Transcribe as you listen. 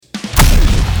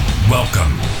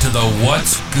Welcome to the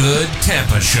What's Good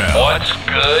Tampa Show. What's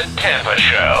Good Tampa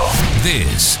Show.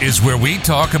 This is where we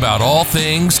talk about all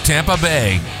things Tampa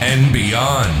Bay and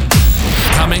beyond.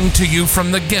 Coming to you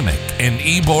from the Gimmick in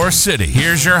Ybor City,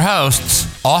 here's your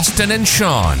hosts, Austin and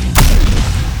Sean.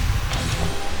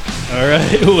 All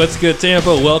right, What's Good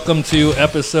Tampa? Welcome to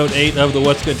episode 8 of the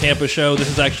What's Good Tampa show. This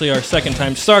is actually our second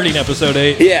time starting episode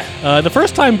 8. Yeah. The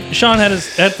first time Sean had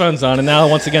his headphones on, and now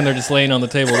once again they're just laying on the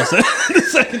table the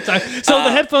second time. So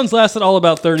the headphones lasted all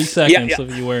about 30 seconds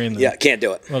of you wearing them. Yeah, can't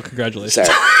do it. Well, congratulations. Sorry.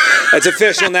 It's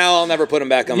official now. I'll never put them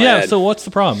back on my head. Yeah, so what's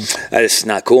the problem? It's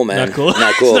not cool, man. Not cool?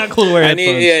 Not cool. It's not cool to wear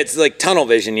headphones. It's like tunnel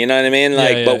vision, you know what I mean?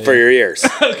 But for your ears.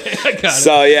 Okay, I got it.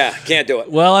 So, yeah, can't do it.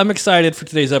 Well, I'm excited for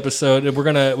today's episode.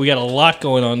 We got a lot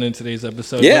going on in today's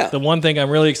episode. Yeah. But the one thing I'm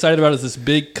really excited about is this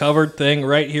big covered thing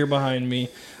right here behind me.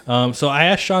 So I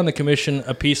asked Sean to commission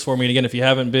a piece for me. And again, if you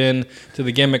haven't been to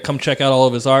the Gimmick, come check out all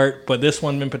of his art. But this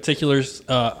one in particular,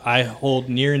 I hold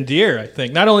near and dear, I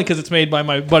think. Not only because it's made by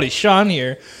my buddy Sean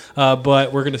here,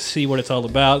 but we're going to see what it's all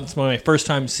about. It's my first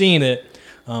time seeing it.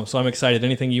 So I'm excited.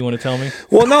 Anything you want to tell me?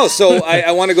 Well, no. So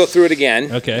I want to go through it again.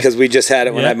 Okay. Because we just had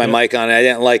it when I had my mic on. And I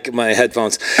didn't like my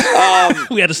headphones.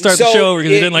 We had to start the show over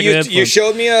because we didn't like the headphones. You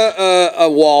showed me a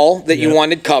wall that you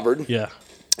wanted covered. Yeah.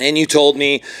 And you told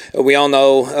me, we all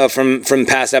know from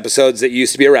past episodes that you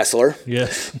used to be a wrestler.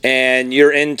 Yes. And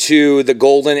you're into the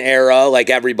golden era, like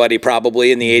everybody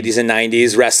probably in the 80s and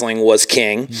 90s. Wrestling was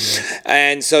king.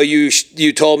 And so you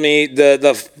told me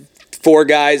the 4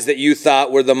 guys that you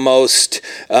thought were the most,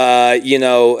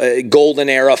 golden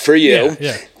era for you.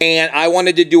 Yeah. And I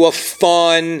wanted to do a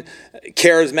fun,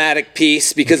 charismatic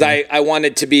piece because I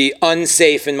wanted to be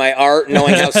unsafe in my art,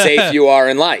 knowing how safe you are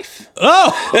in life.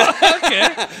 Oh,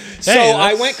 okay. So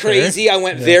I went crazy. Fair. I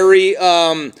went very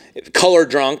color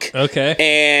drunk. Okay.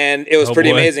 And it was pretty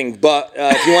amazing. But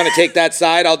if you want to take that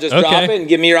side, I'll just drop it and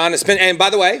give me your honest opinion. And by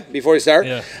the way, before we start,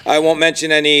 I won't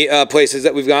mention any places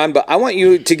that we've gone, but I want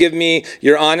you to give me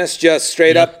your honest, just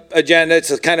straight up agenda.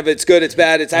 It's it's good, it's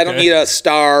bad. I don't need a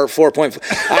star 4.5.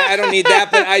 I don't need that,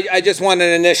 but I just want an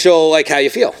initial, like, how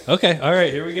you feel. Okay. All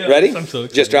right. Here we go. Ready? I'm so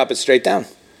excited. Just drop it straight down.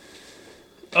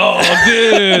 Oh,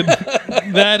 dude.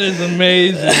 That is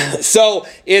amazing. So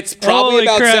it's probably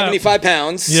about 75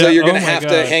 pounds. Yeah. So you're going to have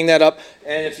to hang that up.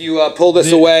 And if you pull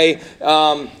this away.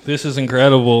 This is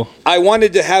incredible. I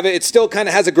wanted to have it. It still kind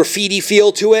of has a graffiti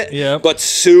feel to it. But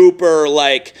super,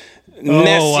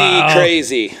 messy,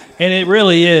 crazy. And it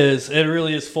really is. It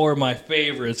really is 4 of my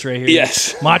favorites right here.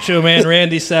 Yes. Macho Man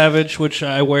Randy Savage, which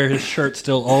I wear his shirt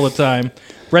still all the time.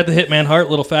 Bret the Hitman Hart,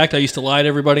 little fact, I used to lie to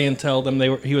everybody and tell them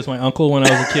he was my uncle when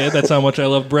I was a kid. That's how much I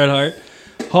love Bret Hart.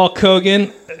 Hulk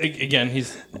Hogan, again,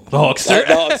 he's the Hulkster.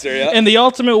 The Hulkster, yeah. And the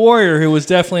Ultimate Warrior, who was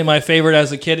definitely my favorite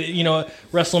as a kid. You know,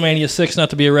 WrestleMania 6,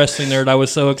 not to be a wrestling nerd, I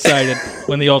was so excited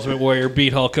when the Ultimate Warrior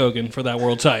beat Hulk Hogan for that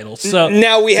world title. So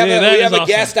now we have a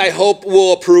guest I hope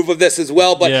will approve of this as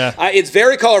well, but it's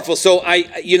very colorful. So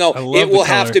it will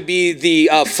have to be the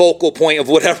focal point of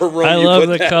whatever room I you love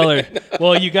put the color.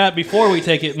 Well, before we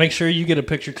take it, make sure you get a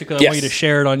picture too, because I want you to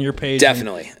share it on your page.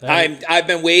 Definitely. I've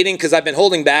been waiting because I've been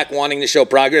holding back wanting to show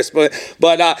progress, but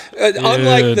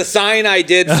unlike the sign I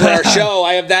did for our show,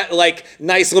 I have that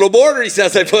nice little border, he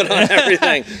says, I put on everything.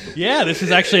 Yeah, this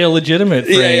is actually a legitimate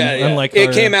frame. Yeah. Unlike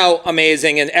it came out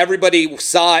amazing, and everybody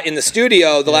saw it in the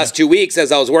studio the last 2 weeks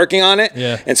as I was working on it.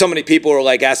 Yeah. And so many people were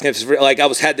asking if I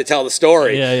had to tell the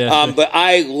story. But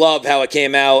I love how it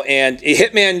came out, and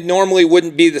Hitman normally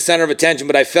wouldn't be the center of attention,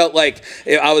 but I felt like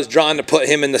I was drawn to put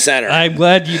him in the center. I'm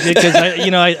glad you did, because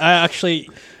I actually.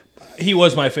 He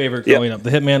was my favorite growing up. The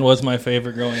Hitman was my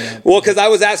favorite growing up. Well, because I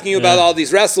was asking you about all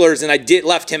these wrestlers, and I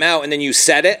left him out, and then you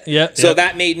said it. Yeah. So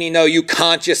that made me know you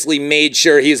consciously made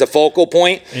sure he's a focal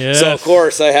point. Yes. So, of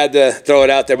course, I had to throw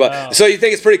it out there. But So you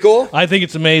think it's pretty cool? I think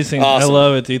it's amazing. Awesome. I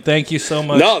love it, dude. Thank you so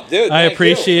much. No, dude. I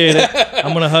appreciate it.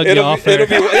 I'm going to hug you off there.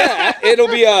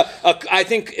 I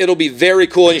think it'll be very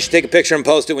cool, and you should take a picture and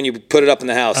post it when you put it up in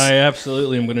the house. I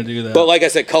absolutely am going to do that. But like I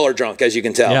said, color drunk, as you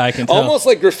can tell. Yeah, I can tell. Almost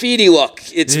like graffiti look.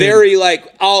 It's very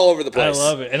all over the place. I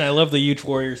love it. And I love the huge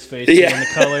Warriors face and the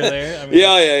color there.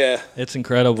 Yeah. It's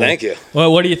incredible. Thank you.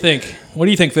 Well, what do you think? What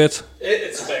do you think, Fitz?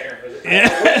 It's a banger.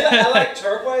 I like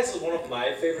turquoise. It's one of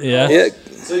my favorite colors.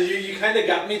 So you kind of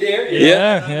got me there.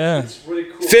 Yeah. It's really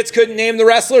cool. Fitz couldn't name the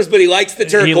wrestlers, but he likes the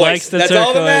turquoise. He likes the That's turquoise.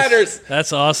 all that matters.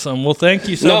 That's awesome. Well, thank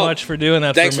you so much for doing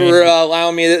that Thanks for me. for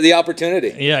allowing me the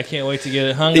opportunity. Yeah, I can't wait to get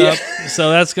it hung up. So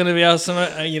that's going to be awesome.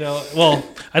 Well,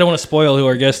 I don't want to spoil who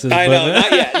our guest is. I know,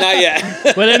 not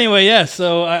yet. But anyway,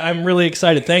 so I'm really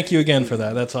excited. Thank you again for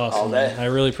that. That's awesome. I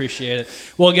really appreciate it.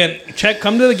 Well, again,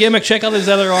 come to the Gimmick. Check out his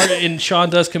other art, and Sean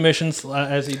does commissions.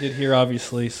 commissions as he did here,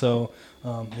 obviously. So,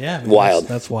 yeah, I mean, wild.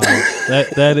 That's wild.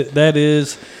 that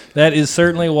is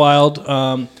certainly wild.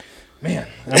 Man,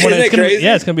 isn't it crazy?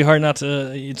 It's gonna be hard not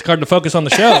to. It's hard to focus on the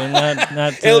show and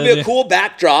not. It'll be a cool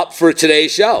backdrop for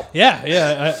today's show.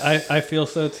 Yeah, I feel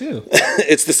so too.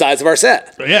 It's the size of our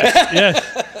set. Yeah.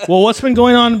 Well, what's been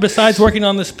going on besides working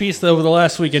on this piece over the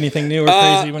last week? Anything new or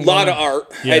crazy? A lot of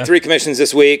art. Yeah. I had 3 commissions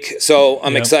this week, so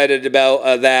I'm excited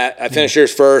about that. I finished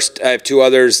yours first. I have 2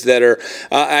 others that are.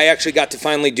 I actually got to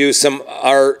finally do some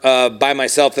art by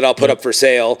myself that I'll put up for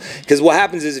sale. Because what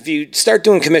happens is if you start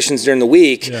doing commissions during the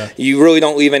week, you really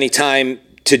don't leave any time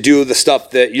to do the stuff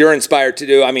that you're inspired to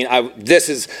do. I mean,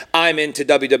 I'm into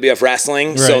WWF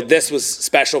wrestling, so this was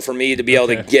special for me to be able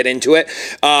to get into it.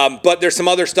 But there's some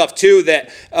other stuff too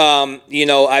that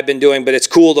I've been doing, but it's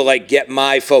cool to like get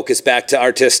my focus back to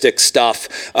artistic stuff.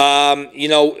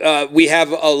 We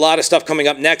have a lot of stuff coming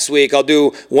up next week. I'll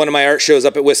do one of my art shows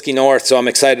up at Whiskey North, so I'm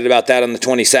excited about that on the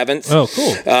 27th. Oh,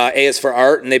 cool. A is for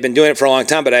art, and they've been doing it for a long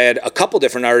time, but I had a couple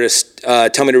different artists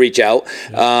tell me to reach out,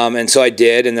 and so I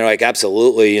did, and they're like,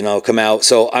 absolutely. Come out.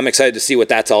 So I'm excited to see what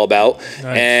that's all about.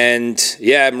 Nice. And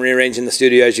I'm rearranging the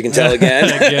studio, as you can tell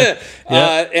again.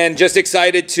 And just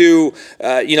excited to,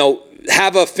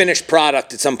 have a finished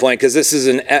product at some point, because this is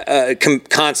a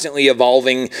constantly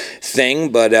evolving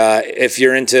thing. But if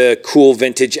you're into cool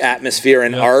vintage atmosphere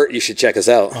and art, you should check us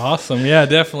out. Awesome. Yeah,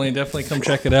 definitely come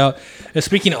check it out. And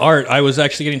speaking of art, I was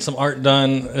actually getting some art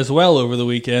done as well over the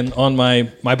weekend on my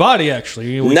body,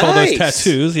 actually. We call those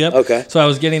tattoos. Yep. Okay. So I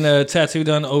was getting a tattoo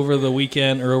done over the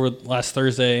weekend, or over last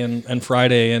Thursday and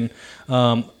Friday. And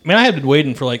I had been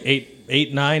waiting for like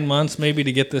 8-9 months maybe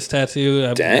to get this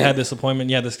tattoo. I had this appointment.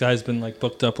 Yeah, this guy's been like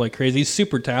booked up like crazy. He's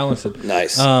super talented.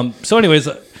 Nice. So anyways,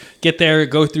 get there,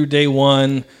 go through day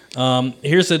 1.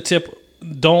 Here's a tip.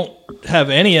 Don't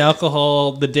have any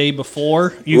alcohol the day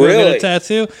before you go get a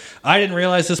tattoo. I didn't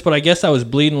realize this, but I guess I was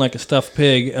bleeding like a stuffed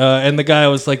pig. And the guy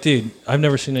was like, dude, I've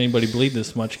never seen anybody bleed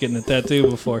this much getting a tattoo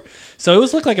before. So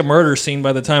it looked like a murder scene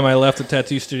by the time I left the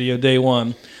tattoo studio day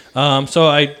 1. So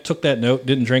I took that note,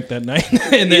 didn't drink that night.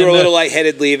 And then, you were a little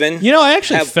lightheaded leaving? I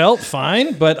actually felt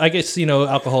fine, but I guess,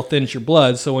 alcohol thins your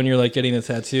blood. So when you're like getting a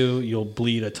tattoo, you'll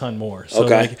bleed a ton more. So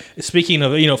like, speaking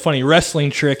of, funny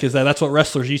wrestling trick is that's what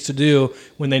wrestlers used to do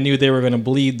when they knew they were going to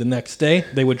bleed the next day.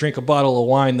 They would drink a bottle of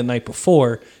wine the night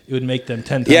before. It would make them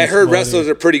 10 times. Yeah, I heard wrestlers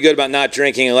are pretty good about not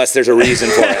drinking unless there's a reason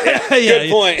for it. Yeah.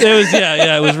 Good point.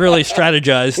 It was really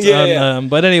strategized.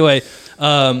 But anyway,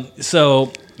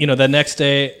 so the next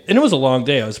day, and it was a long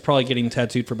day. I was probably getting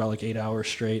tattooed for about like 8 hours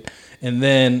straight. And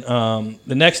then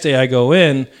the next day I go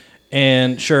in,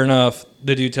 and sure enough,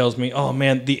 the dude tells me, oh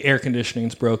man, the air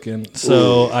conditioning's broken.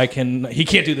 So he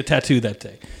can't do the tattoo that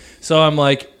day. So I'm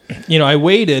like, I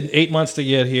waited 8 months to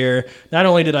get here. Not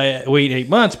only did I wait 8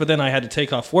 months, but then I had to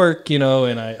take off work,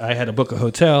 and I had to book a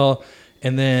hotel.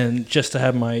 And then just to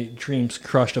have my dreams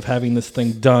crushed of having this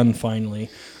thing done finally.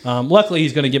 Luckily,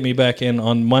 he's going to get me back in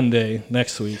on Monday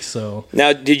next week. So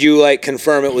now, did you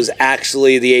confirm it was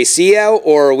actually the AC out,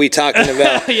 or are we talking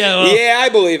about? Yeah, I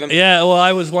believe him. Yeah, well,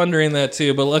 I was wondering that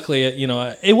too, but luckily,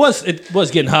 it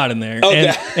was getting hot in there.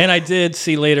 Okay. And I did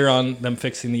see later on them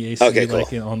fixing the AC,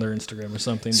 on their Instagram or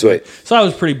something. Sweet. So I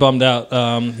was pretty bummed out.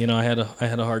 I had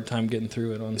a hard time getting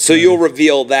through it on. So you'll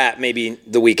reveal that maybe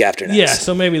the week after next. Yeah,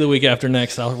 so maybe the week after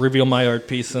next, I'll reveal my art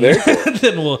piece, and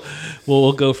then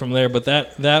we'll go from there. But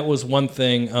that was one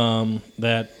thing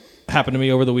that happened to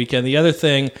me over the weekend. The other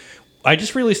thing, I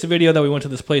just released a video that we went to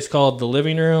this place called The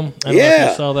Living Room. I don't know if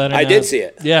you saw that. I did see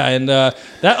it. Yeah, and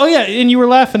and you were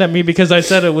laughing at me because I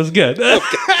said it was good.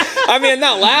 I mean,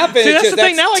 not laughing. See, that's the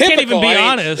thing. Now typical. I can't even be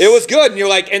honest. It was good, and you're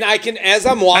like, and I can, as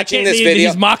I'm watching this video,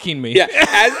 he's mocking me. Yeah,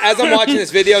 as I'm watching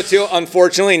this video too.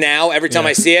 Unfortunately, now every time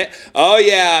I see it,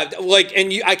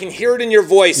 I can hear it in your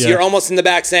voice. Yeah. You're almost in the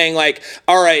back saying like,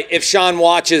 all right, if Sean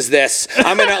watches this,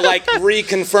 I'm gonna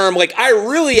reconfirm. Like, I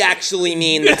really actually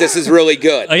mean that this is really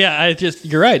good.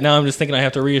 You're right. Now I'm just thinking I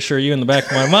have to reassure you in the back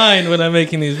of my mind when I'm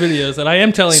making these videos that I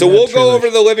am telling. So we'll go over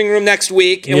The Living Room next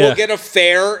week, and we'll get a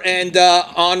fair and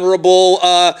honorable,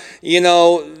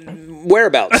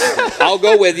 whereabouts. I'll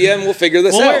go with you, and we'll figure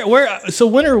this out. So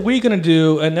when are we going to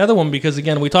do another one? Because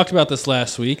again, we talked about this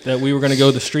last week that we were going to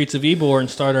go the streets of Ybor and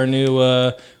start our new.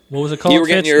 What was it called? You were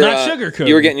getting not sugarcoat.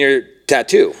 You were getting your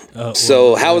tattoo.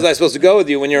 How was I supposed to go with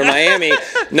you when you're in Miami?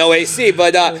 No AC,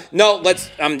 but no.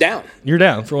 I'm down. You're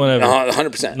down for whatever.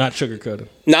 100%. Not sugarcoated.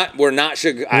 We're not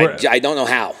sugar. I don't know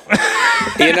how.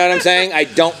 You know what I'm saying? I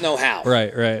don't know how.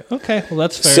 Right. Okay. Well,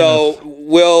 that's fair. So enough.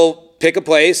 We'll pick a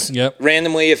place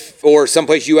randomly, or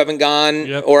someplace you haven't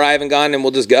gone or I haven't gone, and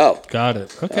we'll just go. Got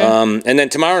it. Okay. And then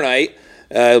tomorrow night,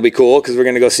 It'll be cool because we're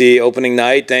going to go see opening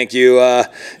night. Thank you,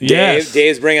 Dave.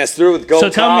 Dave's bringing us through with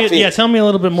Gold Coffee. Tell me a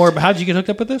little bit more about how did you get hooked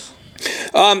up with this?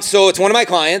 So it's one of my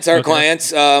clients,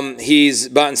 clients. He's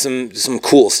bought some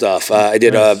cool stuff. I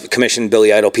did a commissioned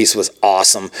Billy Idol piece. Was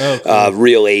awesome. Oh, cool.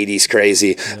 Real 80s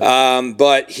crazy. Yeah.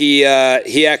 But he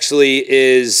actually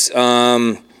is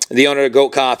the owner of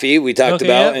Goat Coffee we talked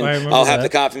about, and I'll have the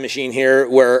coffee machine here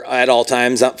where at all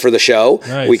times up for the show.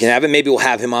 Nice. We can have it. Maybe we'll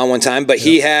have him on one time. But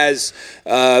he has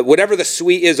whatever the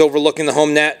suite is overlooking the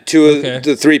home net,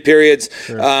 the 3 periods.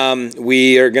 Sure.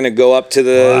 We are going to go up to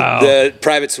the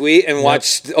private suite and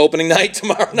watch the opening night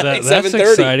tomorrow night, 7:30. That's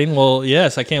exciting. Well,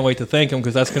 yes, I can't wait to thank him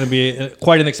because that's going to be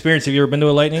quite an experience. Have you ever been to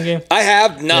a Lightning game? I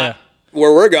have not. Yeah.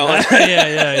 Where we're going.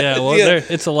 yeah. Well,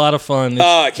 it's a lot of fun.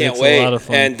 I can't wait. A lot of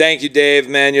fun. And thank you, Dave,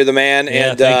 man. You're the man.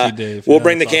 Yeah, and thank you, Dave. We'll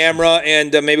bring the camera, and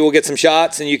maybe we'll get some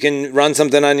shots, and you can run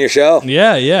something on your show.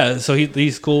 Yeah. So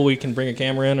he's cool. We can bring a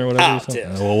camera in or whatever.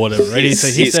 Well, whatever. Right? He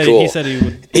said cool. He said he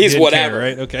would. He's whatever.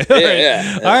 Care, right? Okay.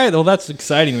 Yeah. All right. Well, that's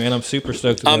exciting, man. I'm super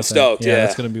stoked. I'm stoked. Yeah.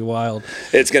 It's going to be wild.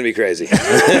 It's going to be crazy.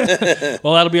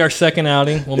 Well, that'll be our second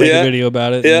outing. We'll make a video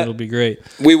about it. And it'll be great.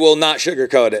 We will not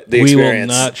sugarcoat it. The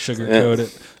experience. We will not sugarcoat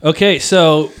it. Okay,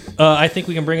 so I think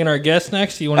we can bring in our guest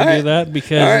next. Do you want to do that?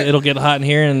 Because it'll get hot in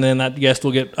here, and then that guest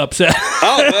will get upset.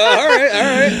 All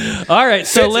right. All right,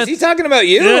 so Fitz, is he talking about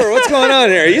you, or what's going on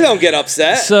here? You don't get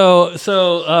upset. So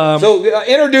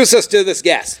introduce us to this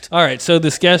guest. All right, so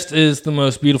this guest is the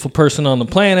most beautiful person on the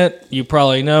planet. You've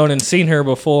probably known and seen her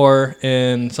before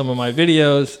in some of my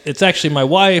videos. It's actually my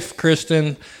wife,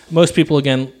 Kristen. Most people,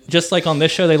 again, just like on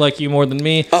this show, they like you more than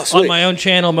me. Oh, sweet. On my own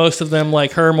channel, most of them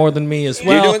like her more than me as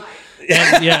well.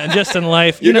 And just in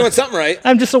life. You're doing something right.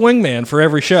 I'm just a wingman for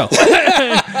every show.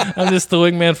 I'm just the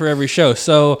wingman for every show.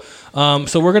 So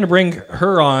we're going to bring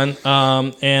her on,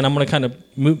 and I'm going to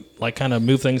kind of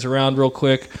move things around real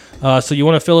quick. So you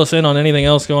want to fill us in on anything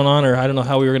else going on, or I don't know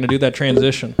how we were going to do that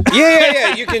transition.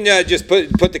 Yeah. You can just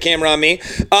put the camera on me.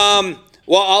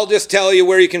 Well, I'll just tell you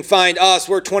where you can find us.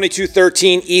 We're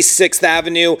 2213 East 6th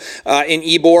Avenue in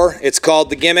Ybor. It's called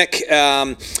The Gimmick,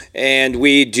 and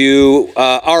we do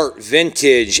art,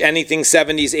 vintage, anything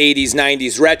 70s, 80s,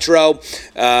 90s, retro,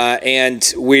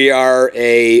 and we are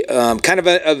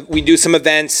we do some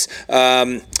events,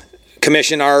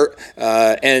 commission art,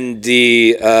 and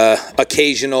the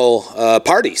occasional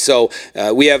party. So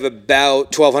we have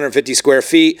about 1,250 square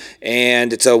feet,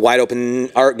 and it's a wide open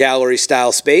art gallery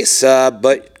style space,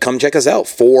 but come check us out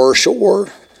for sure.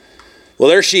 Well,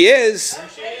 there she is.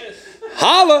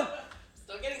 Holla.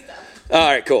 Still getting stuff. All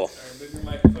right, cool. Move your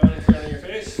microphone in front of your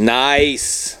face.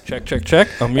 Nice. Check.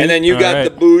 And then you got the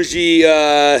bougie,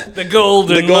 the gold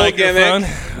gimmick.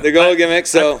 The gold gimmick.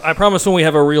 So I promise when we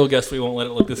have a real guest, we won't let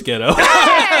it look this ghetto. When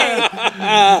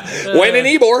in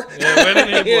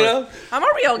Ybor. You know? I'm a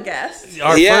real guest.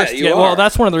 Our first, you are. Well,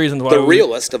 that's one of the reasons why the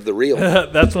realest of the real.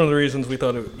 That's one of the reasons we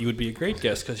thought you would be a great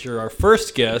guest, because you're our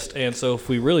first guest, and so if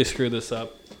we really screw this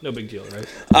up, no big deal, right?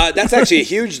 That's actually a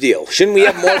huge deal. Shouldn't we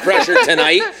have more pressure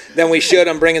tonight than we should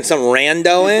on bringing some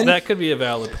rando in? That could be a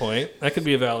valid point.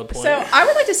 So I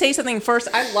would like to say something first.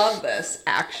 I love this,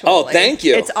 actually. Oh, thank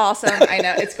you. It's awesome. I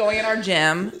know. It's going in our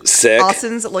gym. Sick.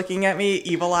 Austin's looking at me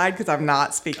evil-eyed because I'm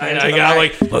not speaking into the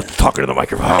mic. Let's talk into the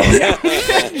microphone.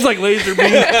 He's like laser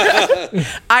beam.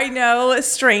 I know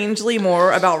strangely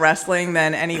more about wrestling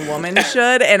than any woman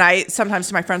should, and sometimes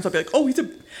to my friends will be like, "Oh,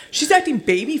 she's acting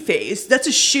baby face. That's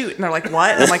a shoot." And they're like,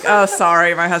 "What?" And I'm like, "Oh,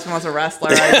 sorry. My husband was a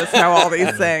wrestler. I just know all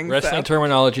these things." Wrestling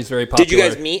terminology is very popular. Did you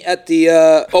guys meet at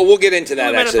the... we'll get into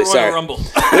that, actually. Sorry. Rumble.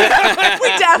 We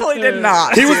definitely did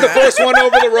not. He was the first one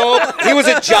over the rope. He was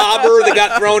a jobber that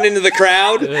got thrown into the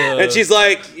crowd. And she's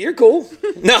like, "You're cool."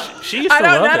 No.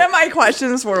 None of my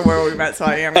questions were where we met, so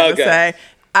I am going to say...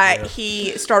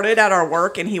 He started at our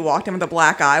work, and he walked in with a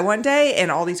black eye one day, and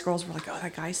all these girls were like, "Oh,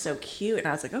 that guy's so cute." And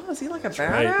I was like, "Oh, is he like a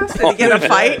badass? Did he get in a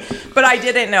fight?" But I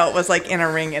didn't know it was like in a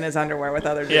ring in his underwear with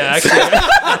other dudes. Yeah,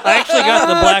 I actually got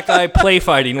the black eye play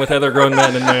fighting with other grown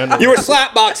men in my underwear. You were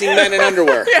slapboxing men in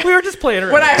underwear. Yeah. We were just playing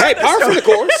around. Hey, par for the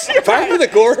course. Par for the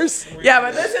course. Yeah,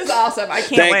 but this is awesome. I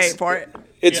can't wait for it.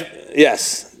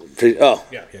 Yes. Yeah,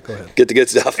 go ahead. Get the good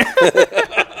stuff.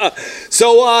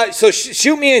 So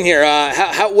shoot me in here.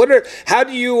 How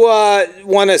do you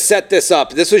want to set this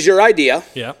up? This was your idea.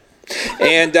 Yeah.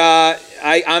 And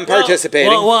I'm participating.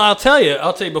 Well, I'll tell you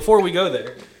before we go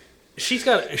there.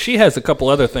 She has a couple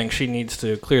other things she needs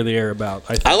to clear the air about.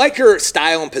 I like her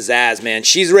style and pizzazz, man.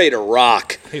 She's ready to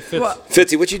rock. Hey, Fitz.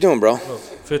 Fitzy, what you doing, bro?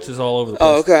 Fitz is all over the place.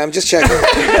 Oh, okay. I'm just checking.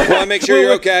 Want to make sure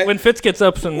you're okay. When Fitz gets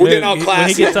up and we're getting all classy. When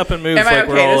he gets up and moves, am I like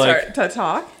okay we're all to like start to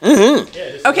talk? Mm-hmm.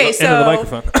 Yeah, okay, so the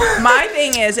microphone. My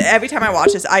thing is, every time I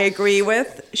watch this, I agree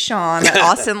with Sean that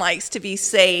Austin likes to be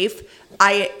safe.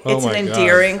 It's an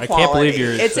endearing quality. I can't believe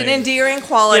you're It's an endearing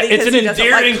quality. Yeah, it's an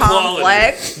endearing quality.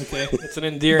 Okay. It's an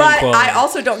endearing but quality. I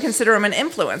also don't consider him an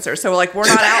influencer. So like, we're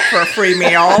not out for a free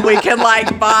meal. We can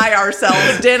like buy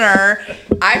ourselves dinner.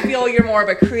 I feel you're more of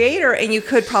a creator, and you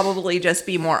could probably just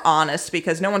be more honest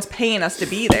because no one's paying us to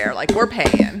be there. Like, we're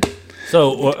paying.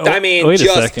 So I mean, wait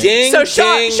just ding. So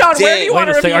Sean, where do you want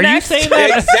to review next? Are you saying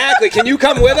that? Exactly. Can you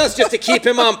come with us just to keep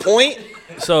him on point?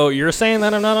 So you're saying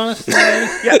that I'm not honest?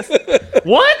 Yes.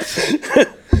 What?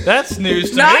 That's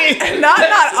news to me.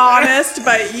 Not honest,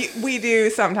 but we do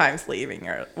sometimes leaving.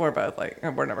 We're both like,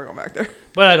 we're never going back there.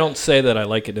 But I don't say that I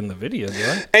like it in the video, do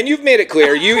I? And you've made it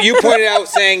clear. You pointed out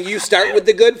saying you start with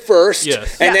the good first,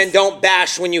 and then don't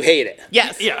bash when you hate it.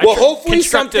 Yes. Yeah. Well, hopefully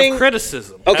constructive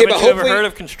criticism. Okay, Haven't but you hopefully ever heard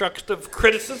of constructive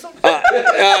criticism?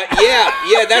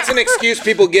 Yeah. That's an excuse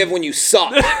people give when you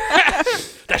suck.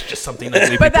 That's just something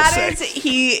that but that is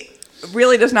he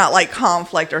really does not like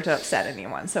conflict or to upset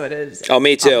anyone, so it is. Oh,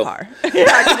 me too. Yeah,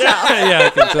 I can tell. Yeah, I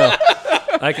can tell.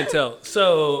 I can tell.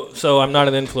 So I'm not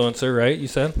an influencer, right? You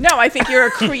said? No, I think you're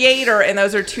a creator, and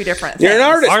those are two different things. You're an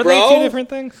artist, Are bro. they two different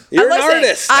things? You're an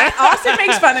artist. Austin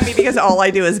makes fun of me because all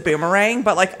I do is boomerang,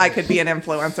 but like I could be an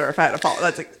influencer if I had to follow.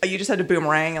 That's like you just had to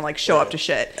boomerang and like show up to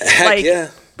shit. Heck like, yeah.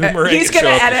 Boomerang he's and show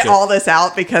gonna up to edit shit. all this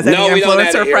out because any No, we don't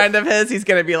edit influencer here. friend of his, he's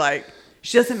gonna be like,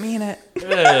 she doesn't mean it.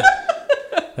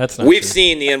 That's not We've true.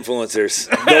 seen the influencers.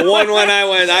 The one when I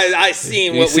went, I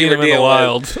seen what we were in the dealing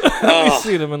wild. with. We've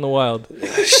seen them in the wild.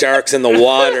 Sharks in the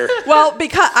water. Well,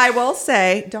 because I will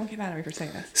say, don't get mad at me for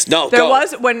saying this. No, There go.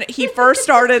 was, when he first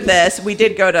started this, we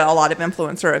did go to a lot of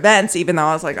influencer events, even though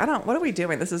I was like, what are we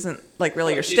doing? This isn't like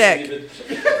really your shtick.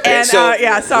 And sorry,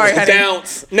 honey.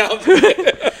 Bounce. No.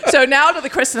 So now to the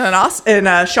Kristen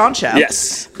and Sean show.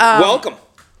 Yes. Welcome.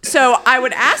 So I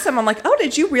would ask them, I'm like, oh,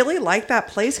 did you really like that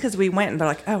place? Because we went, and they're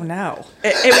like, oh, no.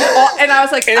 It was all, and I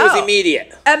was like, And it was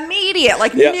immediate. Immediate.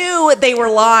 Like, knew they were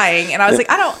lying. And I was like,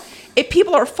 if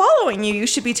people are following you, you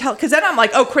should be telling. Because then I'm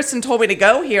like, oh, Kristen told me to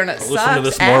go here, and it sucks. Listen to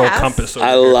this moral compass over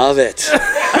I here. love it.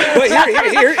 But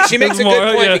here, she makes a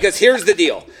good point because here's the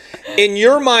deal. In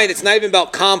your mind, it's not even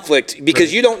about conflict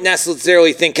because you don't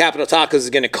necessarily think Capital Tacos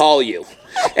is going to call you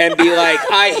and be like,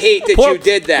 I hate that you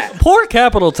did that. Poor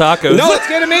Capital Tacos. No, let's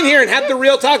get him in here and have the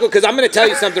real taco because I'm going to tell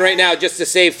you something right now just to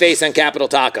save face on Capital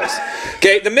Tacos.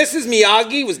 Okay, the Mrs.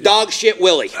 Miyagi was dog shit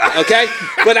Willie, okay?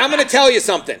 But I'm going to tell you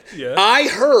something. Yeah. I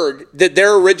heard that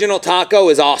their original taco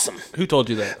is awesome. Who told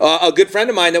you that? A good friend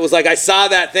of mine that was like, I saw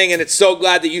that thing and it's so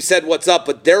glad that you said what's up,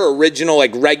 but their original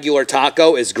like regular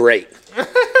taco is great.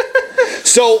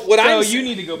 So you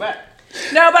need to go back.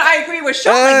 No, but I agree with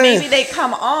Sean. Like, maybe they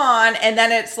come on, and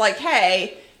then it's like,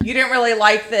 hey, you didn't really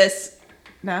like this.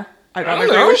 No, I don't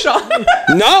agree with Sean.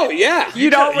 No, yeah. You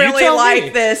don't really tell like me.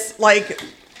 this, like,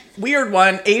 weird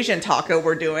one, Asian taco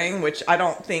we're doing, which I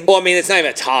don't think. Well, I mean, it's not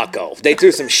even a taco. They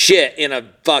threw some shit in a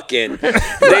fucking.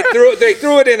 They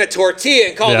threw it in a tortilla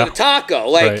and called it a taco.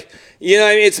 Like, you know,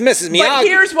 it's Mrs. Miyagi. But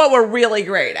here's what we're really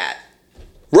great at.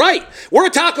 Right. We're a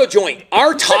taco joint.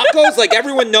 Our tacos, like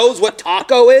everyone knows what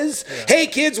taco is. Yeah. Hey,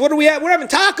 kids, what are we at? We're having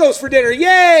tacos for dinner.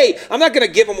 Yay. I'm not going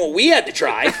to give them what we had to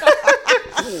try.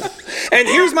 And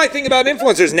here's my thing about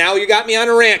influencers. Now you got me on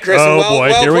a rant, Chris. Oh, well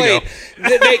boy. Here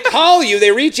played. They call you.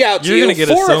 They reach out to you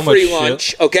for a free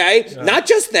lunch, okay? Yeah. Not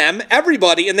just them,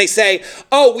 everybody. And they say,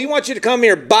 oh, we want you to come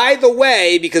here. By the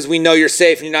way, because we know you're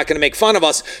safe and you're not going to make fun of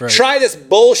us, try this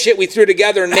bullshit we threw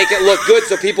together and make it look good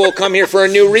so people will come here for a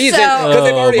new reason because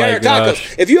they've already had our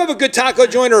tacos. If you have a good taco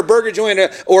joint or a burger joint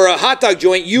or a hot dog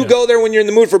joint, you go there when you're in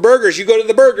the mood for burgers. You go to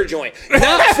the burger joint.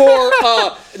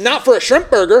 Not for a shrimp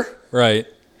burger. Right.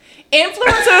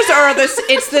 Influencers are this.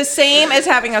 It's the same as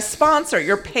having a sponsor.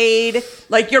 You're paid,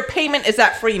 like your payment is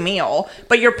that free meal,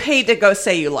 but you're paid to go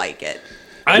say you like it.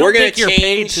 We're going to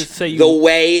change the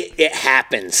way it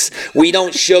happens. We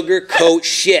don't sugarcoat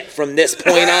shit from this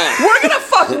point on. We're going to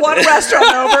fuck one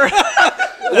restaurant over.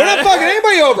 We're not fucking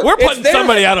anybody over. We're putting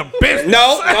somebody out of business.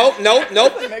 No.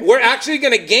 We're actually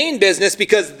going to gain business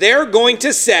because they're going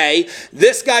to say,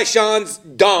 this guy Sean's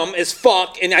dumb as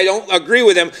fuck, and I don't agree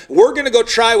with him. We're going to go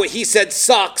try what he said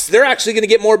sucks. They're actually going to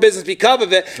get more business because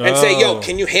of it and say, yo,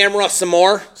 can you hammer us some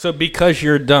more? So because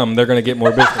you're dumb, they're going to get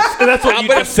more business. That's what you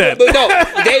just said. But no,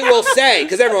 they will say,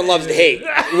 because everyone loves to hate.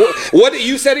 What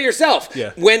you said it yourself.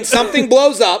 Yeah. When something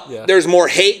blows up, there's more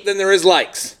hate than there is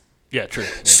likes. Yeah, true. Yeah.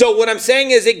 So what I'm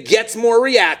saying is it gets more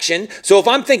reaction. So if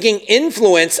I'm thinking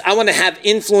influence, I want to have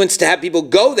influence to have people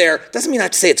go there. Doesn't mean I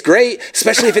have to say it's great,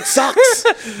 especially if it sucks.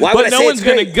 Why would I say it's great? But no one's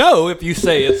going to go if you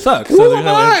say it sucks. Who am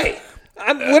I?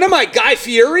 What am I, Guy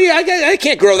Fieri? I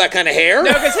can't grow that kind of hair.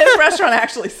 No, because his restaurant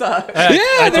actually sucks.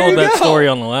 I told that story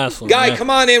on the last one. Guy,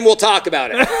 come on in. We'll talk about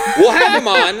it. We'll have him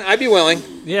on. I'd be willing.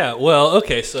 Yeah, well,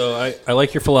 okay, so I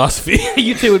like your philosophy.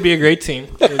 You two would be a great team.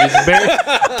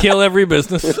 Kill every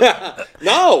business.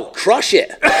 No, crush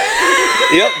it.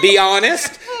 Be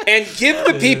honest. And give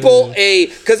the people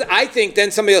because I think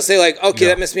then somebody will say like, okay,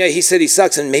 that Miss Miyagi, he said he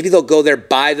sucks. And maybe they'll go there,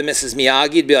 buy the Mrs.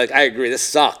 Miyagi and be like, I agree, this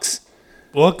sucks.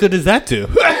 What good does that do?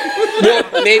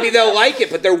 Well, maybe they'll like it,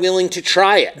 but they're willing to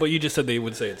try it. But you just said they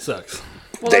would say it sucks.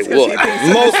 Well, they would.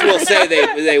 Most will say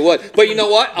they would. But you know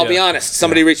what? I'll be honest.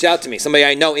 Somebody reached out to me, somebody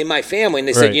I know in my family, and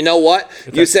they said, you know what?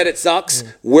 You said it sucks.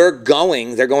 They're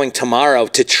going tomorrow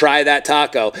to try that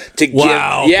taco.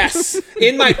 Yes.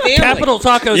 In my family. Capital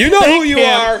Tacos. You know who you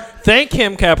are. Thank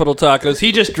him, Capital Tacos.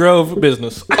 He just drove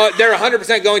business. They're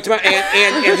 100% going tomorrow.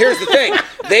 And here's the thing.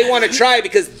 They want to try it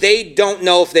because they don't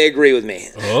know if they agree with me.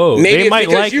 Oh, maybe it's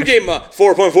because you gave them a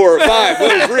 4.4 or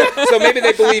 5. So maybe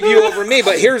they believe you over me.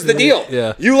 But here's the deal.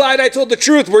 Yeah. You lied, I told the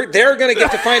truth. They're going to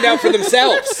get to find out for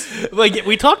themselves. Like,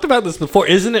 we talked about this before.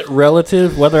 Isn't it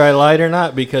relative whether I lied or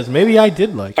not? Because maybe I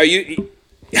did like it. Are you...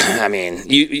 I mean,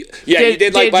 you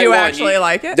did like bite one. Did you actually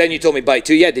like it? Then you told me bite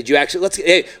two. Yeah, did you actually?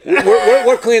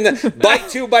 We're cleaning the bite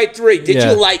 2, bite 3. Did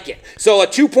you like it? So a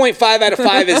 2.5 out of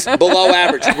 5 is below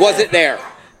average. Was it there?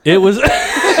 It was.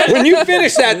 When you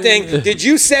finished that thing, did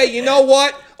you say, you know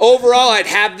what? Overall, I'd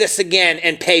have this again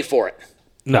and pay for it?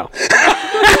 No.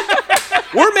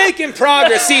 We're making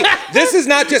progress. See, this is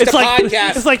not just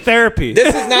podcast. It's like therapy.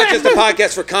 This is not just a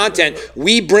podcast for content.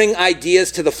 We bring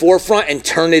ideas to the forefront and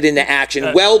turn it into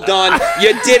action. Well done.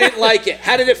 You didn't like it.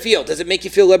 How did it feel? Does it make you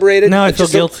feel liberated? No, I feel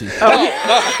guilty. Shit.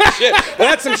 Well,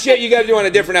 that's some shit you got to do on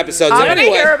a different episode. I'm going to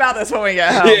hear about this when we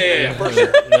get home. Yeah, for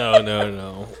sure.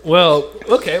 No. Well,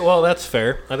 okay. Well, that's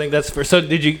fair. I think that's fair. So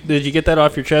did you get that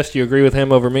off your chest? You agree with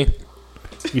him over me?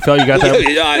 You felt you got that?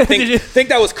 I think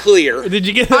that was clear. Did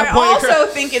you get that I point also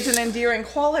think it's an endearing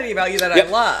quality about you that I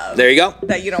love. There you go.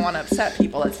 That you don't want to upset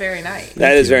people. That's very nice.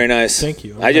 That is very nice. Thank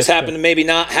you. I just happen to maybe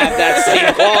not have that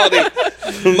same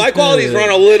quality. My qualities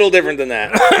run a little different than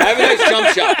that. I have a nice jump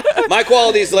shot. My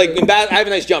qualities I have a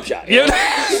nice jump shot.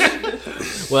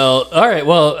 Well, all right.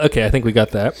 Well, okay. I think we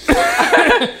got that.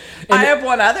 I have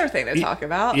one other thing to talk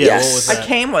about. Yes. What was that? I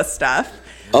came with stuff.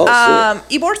 Oh,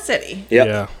 Ybor City. Yep.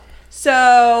 Yeah.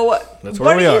 So, That's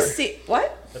where we are.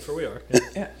 What? That's where we are.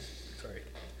 Yeah.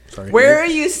 Sorry. Where are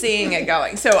you seeing it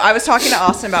going? So I was talking to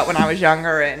Austin about when I was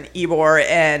younger in Ybor,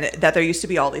 and that there used to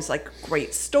be all these like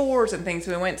great stores and things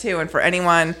we went to. And for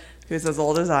anyone who's as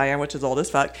old as I am, which is old as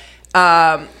fuck,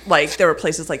 like there were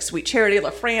places like Sweet Charity. La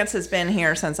France has been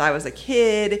here since I was a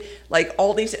kid. Like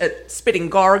all these Spitting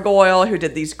Gargoyle, who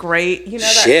did these great,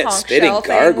 that conch shell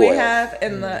thing we have.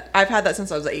 I've had that since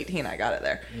I was 18. I got it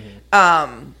there.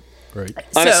 Right.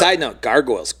 On a side note,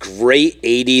 Gargoyles, great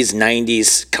 80s,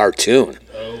 90s cartoon.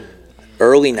 Oh.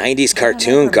 Early 90s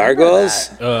cartoon, Gargoyles?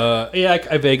 Yeah,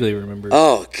 I vaguely remember.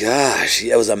 Oh, gosh.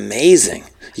 It was amazing.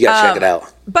 You got to check it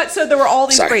out. But so there were all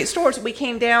these great stores. We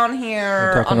came down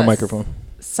here on the microphone.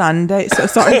 Sunday. So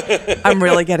sorry. I'm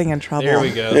really getting in trouble. There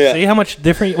we go. Yeah. See how much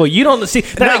different. Well, you don't see.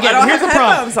 That, again, here's the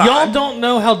problem. Y'all don't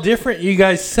know how different you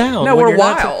guys sound. No, we're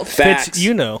wild. Facts.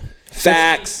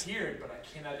 Facts.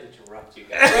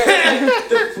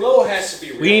 The flow has to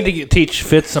be real. We need to teach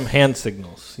Fitz some hand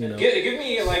signals. Give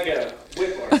me like a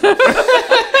whip or something.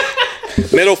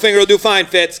 Middle finger will do fine,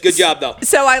 Fitz. Good job, though.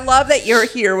 So I love that you're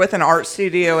here with an art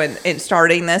studio and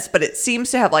starting this, but it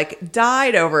seems to have like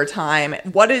died over time.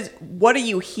 What are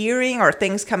you hearing? Are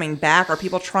things coming back? Are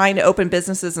people trying to open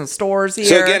businesses and stores here?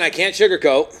 So again, I can't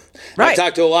sugarcoat. Right. I've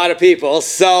talked to a lot of people.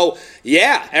 So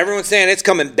yeah, everyone's saying it's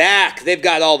coming back. They've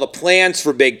got all the plans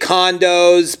for big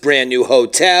condos, brand new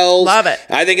hotels. Love it.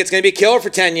 I think it's going to be killer for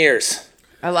 10 years.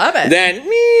 I love it. Then,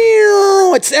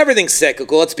 everything's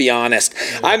cyclical, let's be honest.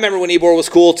 I remember when Ybor was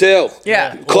cool, too.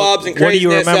 Yeah. Clubs and craziness. What do you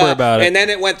remember about it? And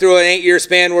then it went through an 8-year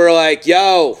span where we're like,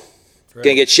 yo,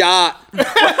 gonna get shot.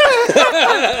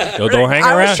 Yo, don't hang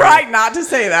around. I was trying not to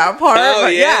say that part. Oh,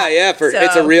 yeah.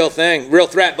 It's a real thing, real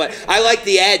threat. But I like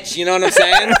the edge, you know what I'm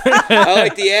saying? I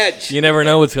like the edge. You never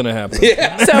know what's going to happen.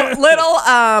 Yeah. So little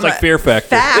it's like Fear Factor.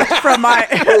 fact from my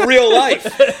real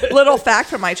life. Little fact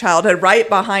from my childhood, right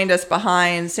behind us,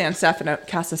 behind San Stefano,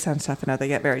 Casa San Stefano, they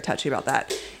get very touchy about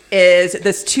that, is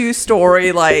this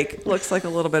 2-story, like, looks like a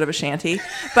little bit of a shanty.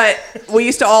 But we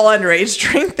used to all underage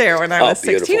drink there when I was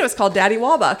 16. Beautiful. It was called Daddy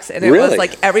Wallbucks. And it was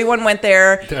like everyone went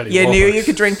there. You knew you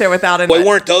could drink there without an... Boy,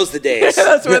 weren't those the days.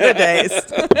 Those were the days.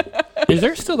 Is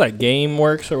there still that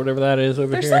GameWorks or whatever that is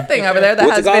over There's here? There's something over there that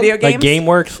has video games. Like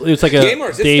GameWorks? It's like a GameWorks,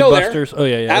 it's Dave still Buster's. there. Oh,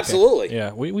 yeah. Absolutely. Okay.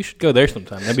 Yeah, we should go there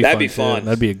sometime. That'd be fun.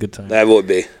 That'd be a good time. That would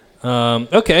be.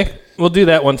 Okay, we'll do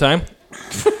that one time.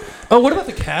 Oh, what about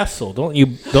the castle? Don't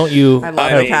you? I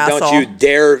love the castle. Don't you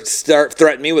dare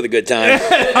threaten me with a good time.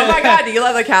 Oh my God, do you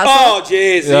love the castle? Oh,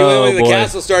 jeez. The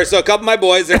castle story. So a couple of my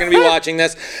boys, they're going to be watching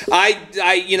this.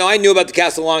 I knew about the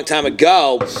castle a long time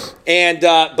ago,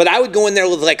 but I would go in there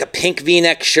with like a pink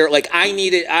V-neck shirt. Like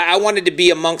I wanted to be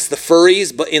amongst the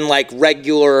furries, but in like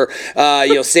regular,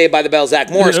 Saved by the Bell Zach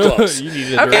Morris clothes.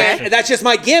 Okay. And that's just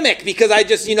my gimmick because I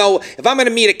just, if I'm going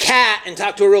to meet a cat and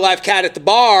talk to a real life cat at the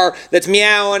bar that's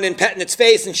meowing and petting its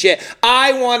face and shit,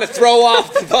 I want to throw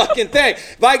off the fucking thing.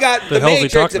 If I got the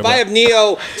Matrix, if I have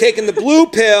Neo taking the blue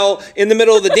pill in the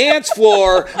middle of the dance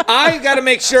floor, I got to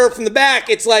make sure from the back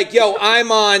it's like, yo,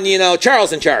 I'm on,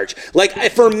 Charles in Charge.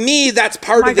 Like, for me, that's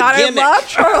part of the gimmick. I love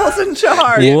Charles in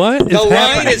Charge. What? The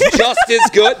line is just as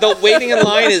good. The waiting in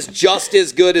line is just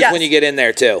as good as when you get in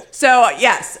there, too. So,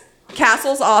 yes.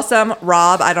 Castle's awesome.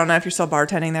 Rob, I don't know if you're still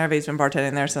bartending there, but he's been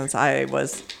bartending there since I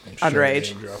was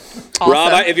underage. Awesome.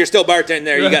 Rob, if you're still bartending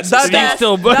there, you got some stuff.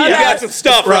 You got some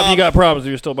stuff, Rob. You got problems if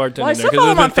you're still bartending there. I still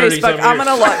follow him on Facebook. I'm going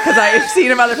to look because I've seen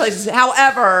him other places.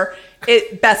 However,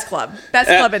 best club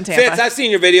in Tampa. Fitz, I've seen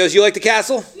your videos. You like the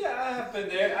castle? Yeah, I have been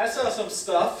there. I saw some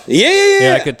stuff.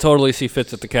 Yeah. I could totally see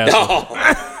Fitz at the castle.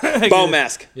 Oh. Bone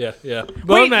mask. Yeah.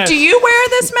 Wait, do you wear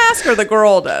this mask or the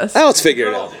girl does? Let's figure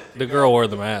it out. The girl wore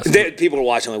the mask. People are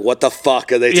watching like, what the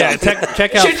fuck are they talking about?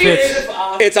 Check out Fitz.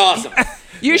 It's awesome.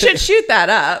 You should shoot that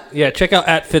up. Yeah, check out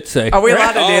at Fitze. Are we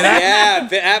allowed to do that?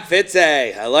 Yeah, at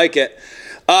Fitze. I like it.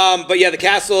 But yeah, the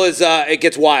castle is, it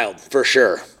gets wild for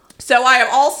sure. So I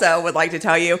also would like to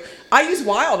tell you, I use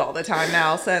wild all the time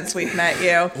now since we've met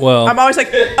you. Well, I'm always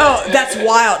like, oh, that's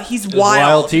wild. He's wild.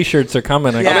 Wild t-shirts are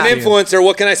coming. I'm an influencer.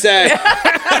 What can I say?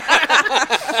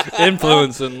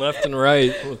 Influencing left and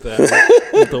right with that.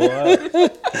 With the wild.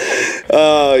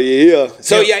 Oh, yeah.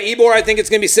 So, Ybor, I think it's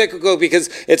going to be cyclical because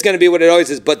it's going to be what it always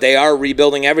is, but they are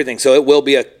rebuilding everything. So it will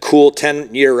be a cool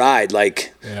 10-year ride,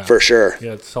 for sure.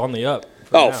 Yeah, it's on the up.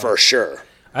 For sure.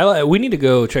 We need to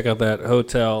go check out that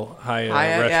Hotel Hyatt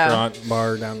restaurant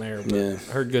bar down there. I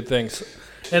heard good things.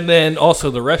 And then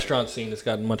also the restaurant scene has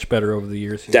gotten much better over the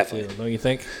years. Definitely. Don't you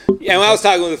think? Yeah, when I was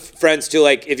talking with friends too,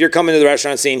 like if you're coming to the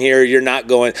restaurant scene here, you're not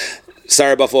going,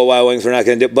 sorry, Buffalo Wild Wings, we're not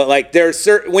going to do it. But like there's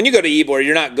certain, when you go to Ybor,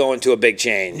 you're not going to a big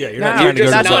chain. Yeah, you're not.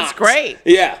 That's what's great.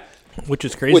 Yeah. Which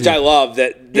is crazy. Which I love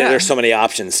that there's so many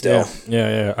options still.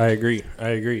 Yeah. I agree.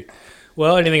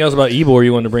 Well, anything else about Ybor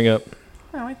you wanted to bring up?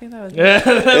 No, I think that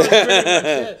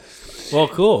was Well,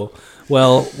 cool.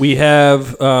 Well, we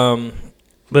have a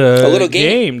little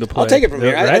game to play. I'll take it from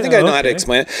here. Right? I think I know how to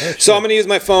explain it. So I'm going to use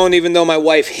my phone, even though my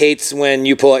wife hates when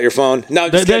you pull out your phone. No,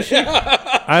 I'm just kidding.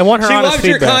 I want her she honest loves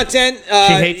feedback. Your content.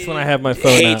 She hates when I have my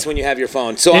phone Hates out. when you have your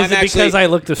phone. So Is it because I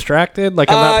look distracted? Like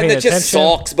I'm not paying attention? That just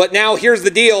sulks. But now here's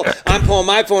the deal. I'm pulling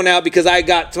my phone out because I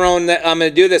got thrown that I'm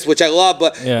going to do this, which I love,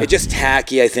 but it's just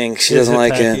tacky, I think. She doesn't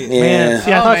like it. Man.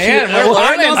 See, I'm not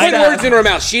putting words in her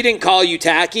mouth. She didn't call you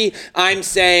tacky. I'm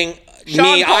saying...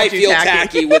 I feel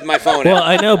tacky with my phone. Well,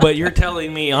 I know, but you're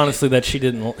telling me honestly that she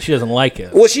doesn't like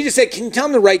it. Well, she just said, "Can you tell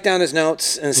him to write down his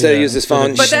notes instead of use his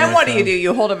phone?" But then what do?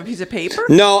 You hold up a piece of paper?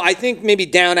 No, I think maybe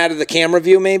down out of the camera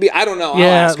view. Maybe I don't know. Yeah,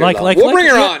 I'll ask her we'll bring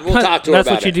her on. We'll talk to her about it. That's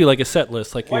what you do, like a set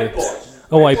list, like a whiteboard.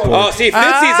 Oh, see,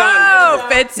 Fitzy's on. Oh,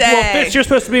 Fitzy. Well, Fitz, you're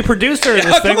supposed to be a producer in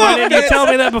this thing. Why didn't you tell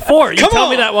me that before? You tell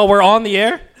me that while we're on the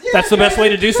air. That's the best way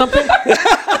to do something.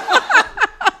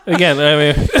 Again,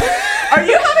 I mean. Are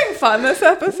you having fun this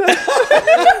episode?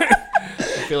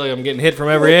 I feel like I'm getting hit from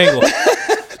every angle.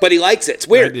 But he likes it. It's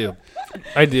weird.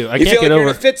 I do. I you can't feel get like over. You're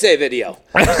in a Fitzy video.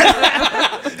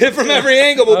 Hit from every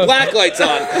angle with black lights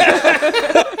on.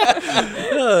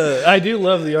 I do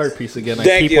love the art piece again.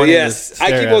 Thank you. Yes,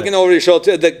 I keep looking over your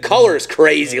shoulder. The color is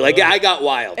crazy. Like I got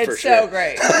wild for sure. It's so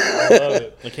great. I love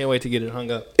it. I can't wait to get it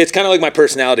hung up. It's kind of like my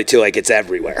personality too. Like it's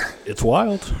everywhere. It's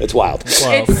wild. It's wild.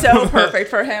 It's so perfect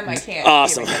for him. I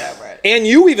can't even get over it. And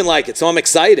you even like it, so I'm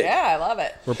excited. Yeah, I love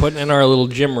it. We're putting it in our little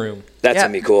gym room. That's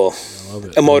gonna be cool. I love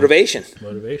it. A motivation.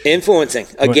 Influencing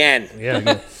again.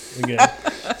 Yeah. Again.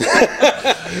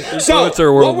 So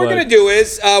what we're gonna do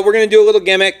is we're gonna do a little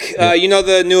gimmick. You know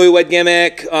the newlywed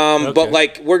gimmick, but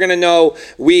like we're gonna know.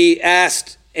 We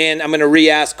asked and I'm going to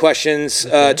re-ask questions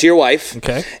to your wife.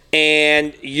 Okay.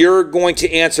 And you're going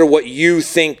to answer what you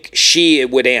think she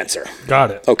would answer.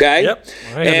 Got it. Okay? Yep.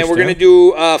 And we're going to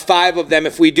do 5 of them.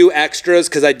 If we do extras,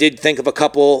 because I did think of a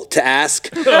couple to ask.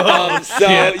 So you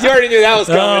already knew that was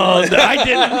coming. Oh, I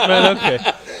didn't, but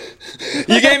okay.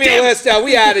 You gave me a list.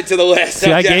 We added to the list.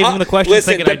 See, I gave him the question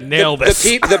thinking I'd nail this.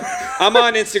 I'm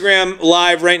on Instagram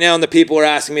live right now, and the people are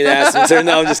asking me to ask them. So,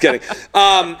 no, I'm just kidding.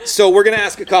 So we're going to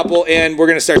ask a couple, and we're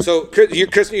going to start. So,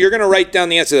 Kristen, you're going to write down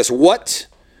the answer to this.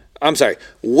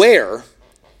 Where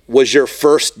was your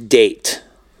first date?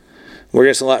 We're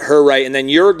going to let her write, and then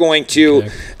you're going to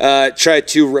try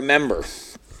to remember.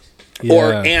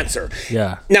 Or answer.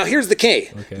 Yeah. Now, here's the key.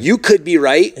 Okay. You could be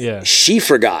right. Yeah. She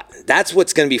forgot. That's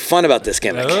what's going to be fun about this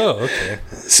gimmick. Oh, okay.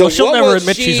 So she'll never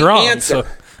admit she's wrong. So.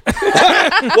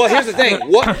 Well, here's the thing.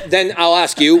 Then I'll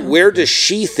ask you, where does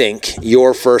she think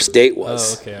your first date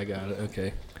was? Oh, okay. I got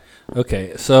it.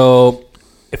 Okay. So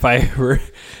if I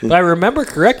remember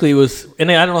correctly, it was,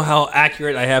 and I don't know how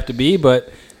accurate I have to be,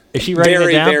 but is she writing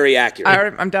it down? Very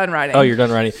accurate. I'm done writing. Oh, you're done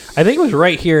writing. I think it was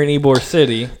right here in Ybor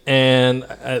City, and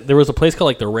there was a place called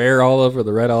like the Rare Olive or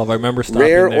the Red Olive. I remember stopping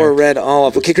Rare there. or Red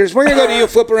Olive. Okay, Chris, we're going to go to you.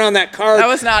 Flip around that card. That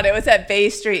was not. It was at Bay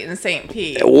Street in St.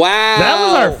 Pete. Wow. That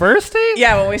was our first date?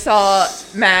 Yeah, when we saw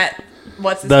Matt,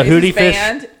 what's his the face's Hootie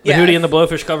band. Fish, the Hootie and the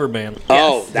Blowfish cover band.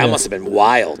 Oh, that must have been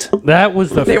wild. That was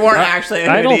the. They weren't actually a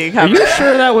Hootie cover. Are you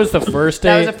sure that was the first date?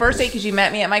 That was the first date because you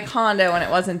met me at my condo and it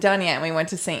wasn't done yet, and we went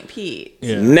to St. Pete.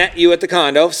 Yeah. Met you at the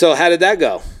condo. So how did that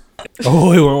go?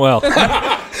 Oh, it went well.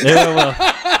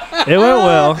 It went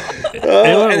well.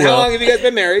 And how long have you guys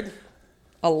been married?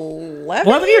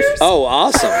 11 years. Oh,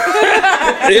 awesome.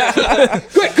 Yeah.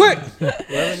 Quick.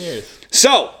 11 years.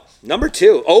 So, number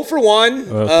 2, 0 for 1.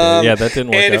 Okay. Yeah, that didn't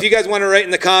work And out. if you guys want to write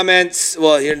in the comments,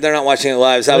 well, they're not watching it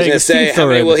live, so I was going to say, how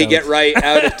many will he get right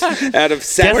out of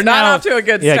 7? We're not off to a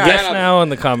good start. Yeah, guess now in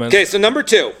the comments. Okay, so number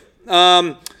 2.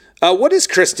 What is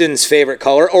Kristen's favorite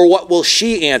color, or what will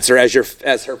she answer as her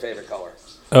favorite color?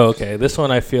 Oh, okay. This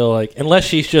one I feel like, unless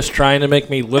she's just trying to make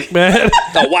me look bad.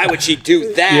 No, why would she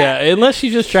do that? Yeah, unless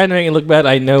she's just trying to make me look bad,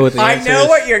 I know what the answer is. I know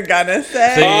what you're gonna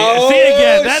say. See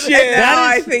again. Shit.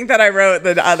 I think that I wrote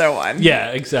the other one. Yeah,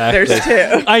 exactly. There's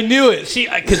 2. I knew it.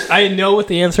 Because I know what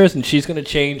the answer is, and she's gonna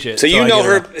change it. So you know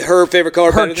her favorite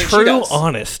color better than she does. Her true,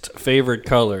 honest favorite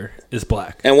color is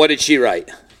black. And what did she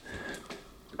write?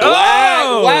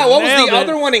 Oh, wow. What was the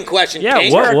other one in question? Yeah,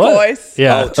 Kate? Turquoise.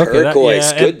 Yeah, oh,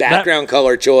 turquoise. Good background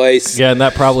color choice. Yeah, and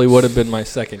that probably would have been my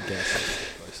second guess.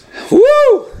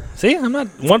 Woo! See, I'm not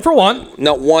 1 for 1.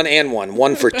 No, 1 and 1.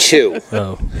 1 for 2.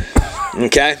 Oh.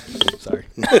 Okay. Sorry.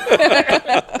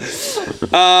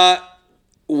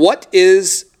 What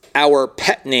is our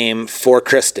pet name for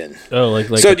Kristen? Oh,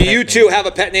 like so do you two have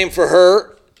a pet name for her?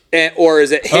 Or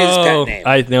is it his pet name?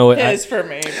 I know it. His for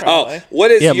me, probably. Oh,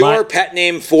 what is your pet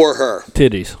name for her?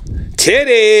 Titties.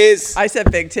 Titties. I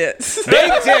said big tits.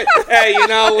 Big tits. Hey,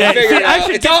 we'll figure it out. I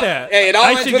should get that. Hey, it all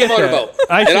ends with a motorboat.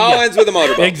 It all ends with a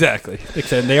motorboat. Exactly.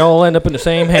 Except they all end up in the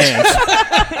same hands.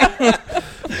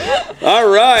 All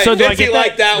right. So do Fitzy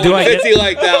like that one. Fitzy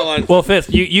like that one. Well, Fitz,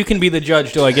 you can be the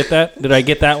judge. Do I get that? Did I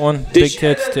get that one? Big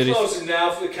tits, titties. Close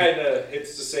enough. It kind of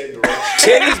hits the same direction.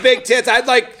 Titties, big tits. I'd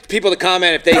like people to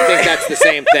comment if they think that's the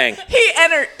same thing.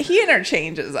 He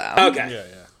interchanges them. Okay. Yeah.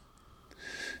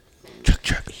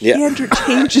 Yeah. He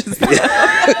interchanges them. Get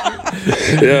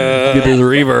his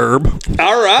reverb.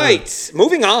 All right.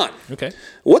 Moving on. Okay.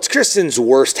 What's Kristen's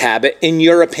worst habit, in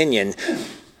your opinion?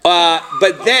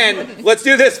 But then, let's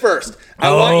do this first.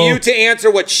 I want you to answer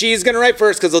what she's going to write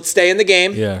first, because let's stay in the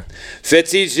game. Yeah.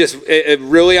 Fitzy's just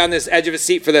really on this edge of his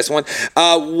seat for this one.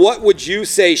 What would you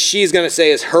say she's going to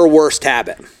say is her worst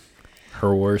habit?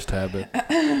 Her worst habit.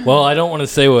 Well, I don't want to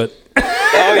say what.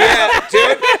 Oh, yeah,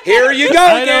 dude. Here you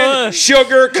go again.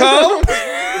 Sugarcoat.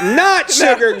 Not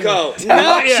sugarcoat.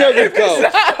 Not sugarcoat.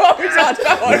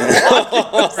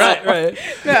 Right.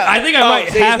 No. I think I might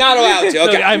have. He's not allowed to.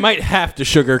 Okay. I might have to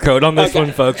sugarcoat on this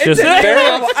one, folks. It's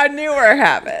a newer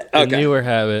habit. Okay. A newer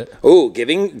habit. Ooh,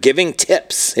 giving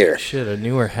tips here. Shit, a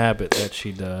newer habit that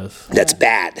she does. That's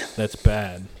bad. That's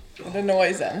bad. It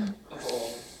annoys him.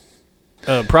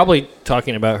 Probably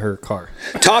talking about her car.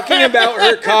 Talking about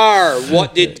her car.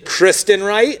 What did Kristen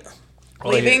write?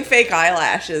 Leaving fake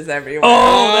eyelashes everywhere.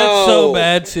 Oh, that's so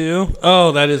bad too.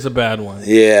 Oh, that is a bad one.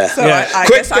 Yeah. So I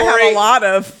guess I have a lot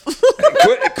of.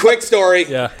 quick story.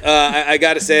 Yeah. I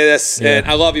got to say this, and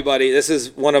I love you, buddy. This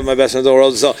is one of my best friends in the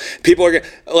world. So people are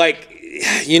like,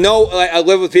 I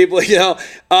live with people.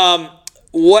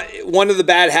 one of the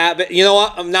bad habits. You know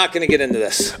what? I'm not going to get into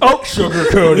this. Oh,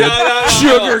 sugar-coated. No.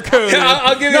 Sugar-coated.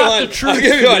 I'll give you one. I'll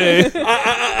give you one.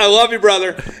 I love you,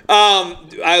 brother.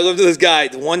 I lived with this guy.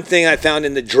 The one thing I found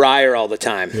in the dryer all the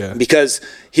time, because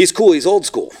he's cool. He's old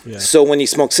school. Yeah. So when he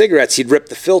smoked cigarettes, he'd rip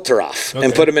the filter off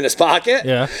and put them in his pocket.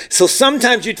 Yeah. So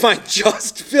sometimes you'd find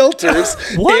just filters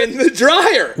in the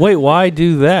dryer. Wait, why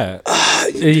do that?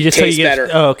 You just tastes better.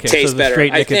 Oh, okay. Tastes so better.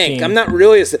 I think. I'm not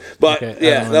really but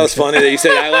that was funny that you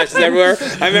said eyelashes everywhere.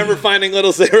 I remember finding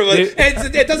little cigarettes.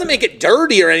 It doesn't make it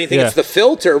dirty or anything. Yeah. It's the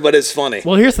filter, but it's funny.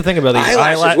 Well, here's the thing about these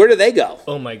eyelashes. Where do they go?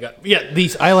 Oh my god. Yeah,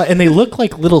 these eyelashes, and they look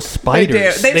like little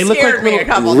spiders. They look scared like me a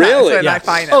couple times when I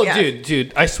find them. Oh,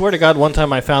 dude. I swear to God, one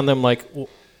time I found them like.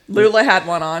 Lula had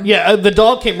one on. Yeah, the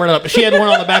dog came running up. She had one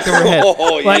on the back of her head.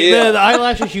 Oh, the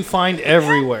eyelashes you find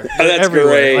everywhere. That's everywhere.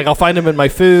 Great. Like I'll find them in my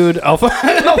food. I'll find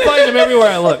them everywhere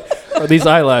I look. Or these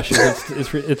eyelashes,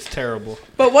 it's terrible.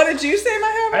 But what did you say,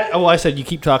 my habit? I said you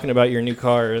keep talking about your new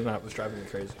car, and that was driving me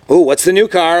crazy. Oh, what's the new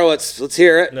car? Let's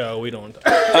hear it. No, we don't.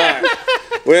 All right.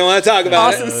 We don't want to talk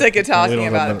about Austin's sick of talking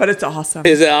about it, but it's awesome.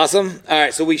 Is it awesome? All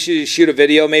right, so we should shoot a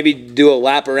video, maybe do a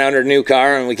lap around her new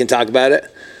car, and we can talk about it.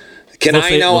 Can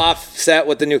I know offset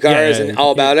what the new car is and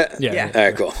all about it? Yeah. All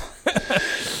right, cool.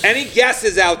 Any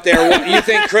guesses out there what you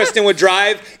think Kristen would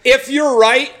drive? If you're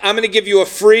right, I'm going to give you a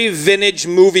free vintage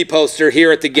movie poster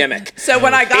here at the Gimmick. So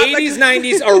when I got 80s,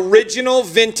 90s original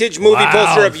vintage movie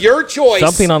poster of your choice.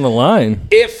 Something on the line.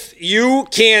 If you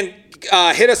can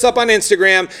hit us up on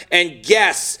Instagram and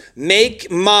guess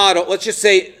make, model, let's just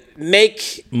say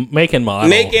make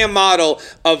and model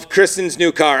of Kristen's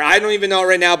new car. I don't even know it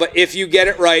right now, but if you get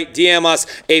it right, DM us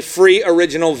a free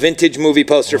original vintage movie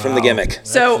poster from the Gimmick.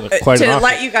 So to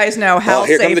let you guys know how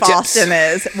safe Austin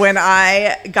is, when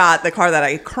I got the car that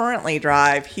I currently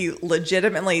drive, he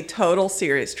legitimately, total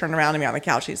serious, turned around to me on the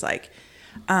couch. He's like,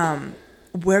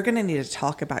 we're going to need to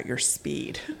talk about your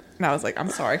speed. And I was like, I'm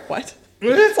sorry, what?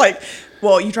 It's like,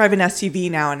 well, you drive an SUV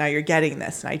now, and now you're getting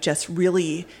this, and I just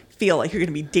really feel like you're going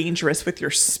to be dangerous with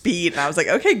your speed. And I was like,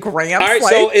 okay, Gramps. All right,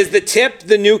 so is the tip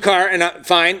the new car? And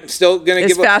fine, still going to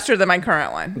give it's faster than my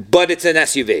current one. But it's an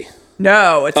SUV.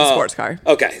 No, it's a sports car.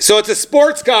 Okay, so it's a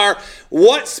sports car.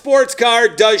 What sports car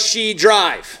does she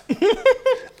drive?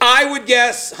 I would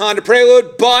guess Honda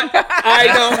Prelude, but I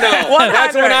don't know.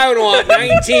 That's what I would want.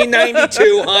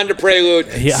 1992 Honda Prelude.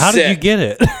 Yeah, how did you get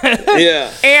it?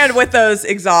 Yeah. And with those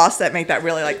exhausts that make that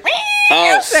really like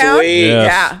sound. Sweet.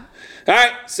 Yeah. All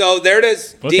right, so there it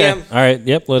is. Okay. DM. All right,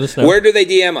 yep, let us know. Where do they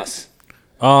DM us?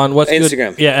 On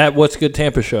Instagram. Good, at What's Good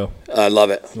Tampa Show. I love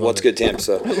it. What's Good Tampa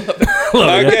Show.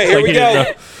 Okay, here we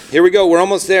go. Here we go. We're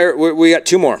almost there. We got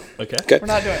two more. Okay. We're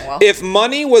not doing well. If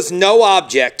money was no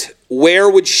object, where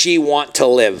would she want to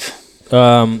live?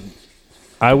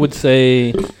 I would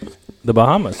say the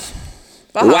Bahamas.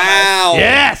 Wow.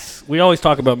 Yes. We always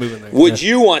talk about moving there. Would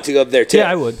you want to go up there too?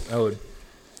 Yeah, I would.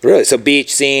 Really? So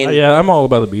beach scene? Yeah, I'm all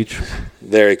about the beach.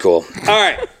 Very cool. All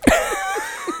right.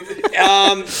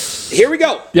 Here we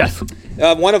go. Yes.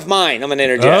 One of mine. I'm going to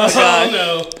interject.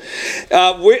 Oh,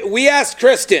 no. We asked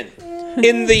Kristen,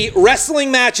 in the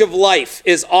wrestling match of life,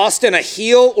 is Austin a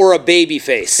heel or a baby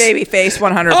face? Baby face,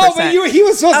 100%. Oh, but he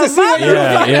was supposed to see what you were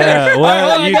talking about.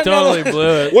 Well, you totally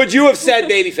blew it. Would you have said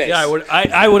baby face? Yeah,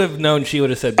 I would have known she would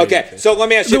have said baby face. Okay, so let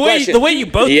me ask you a question. The way you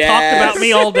both talked about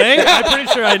me all day, I'm pretty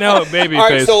sure I know a baby face. All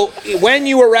right, so when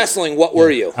you were wrestling, what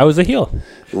were you? I was a heel.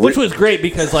 Which was great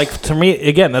because, like, to me,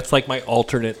 again, that's like my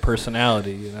alternate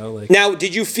personality, you know? Like, now,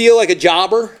 did you feel like a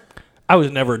jobber? I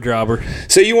was never a jobber.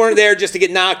 So you weren't there just to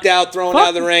get knocked out, thrown out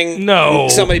of the ring? No.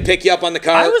 Somebody pick you up on the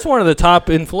car? I was one of the top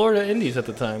in Florida indies at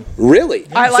the time. Really?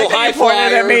 I like that you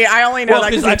pointed at me. I only know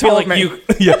that because you told me.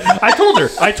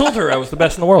 I told her I was the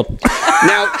best in the world.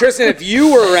 Now, Kristen, if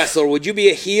you were a wrestler, would you be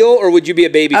a heel or would you be a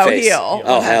baby face? Heel.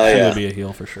 Oh, hell yeah. She would be a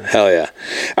heel for sure. Hell yeah.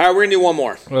 All right, we're going to do one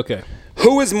more. Okay.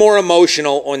 Who is more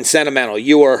emotional or sentimental,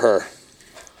 you or her?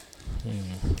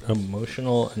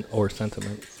 Emotional or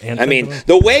sentiment? I mean,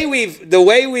 the way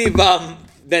we've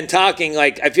been talking,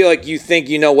 like, I feel like you think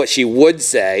you know what she would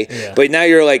say, but now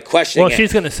you're like questioning. Well,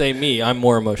 she's going to say me. I'm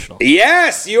more emotional.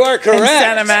 Yes, you are correct.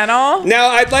 And sentimental. Now,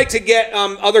 I'd like to get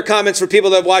other comments for people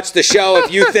that have watched the show.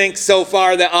 If you think so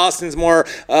far that Austin's more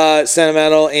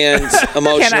sentimental and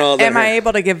emotional, am I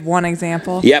able to give one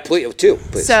example? Yeah, please. Two,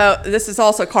 please. So this is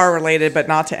also car related, but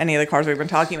not to any of the cars we've been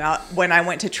talking about. When I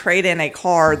went to trade in a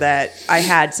car that I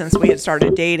had since we had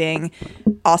started dating,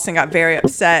 Austin got very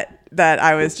upset that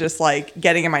I was just like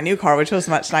getting in my new car, which was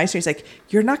much nicer. He's like,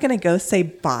 "You're not gonna go say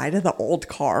bye to the old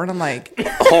car," and I'm like,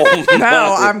 "Oh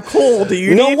no, I'm cool. Do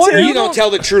you? No wonder to? you don't tell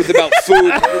the truth about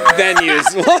food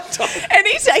venues." What? And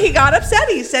he got upset.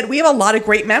 He said, "We have a lot of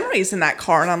great memories in that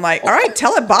car," and I'm like, "All right,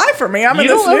 tell it bye for me. I'm in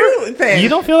this new thing." You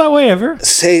don't feel that way ever?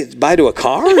 Say bye to a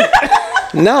car?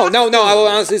 No. I will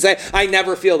honestly say I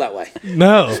never feel that way.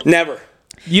 No, Never.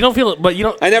 You don't feel it, but you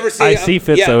don't. I never see. I see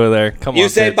Fitz over there. Come on, you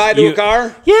say Fitz. bye to a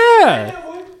car?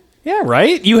 Yeah,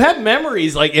 right. You have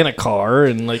memories like in a car,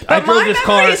 and like But I drove this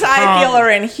car. memories I feel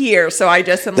are in here, so I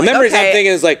just am The like, memories okay, I'm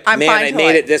thinking is like, I'm man, fine I to, made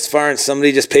like- it this far, and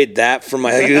somebody just paid that for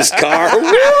my used car.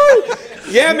 Woo!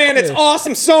 Yeah, man, it's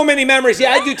awesome. So many memories.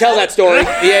 Yeah, I do tell that story.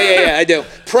 Yeah, I do.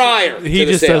 Prior He to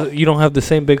the just sale. does, you don't have the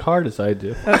same big heart as I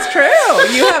do. That's true.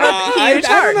 You have a huge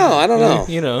heart. I don't know.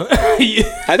 You know.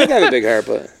 I think I have a big heart,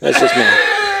 but that's just me.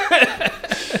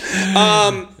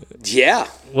 Yeah.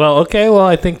 Well, okay. Well,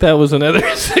 I think that was another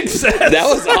success. That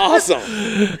was awesome.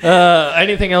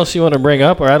 Anything else you want to bring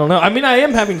up, or I don't know. I mean, I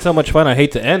am having so much fun. I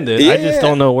hate to end it. I just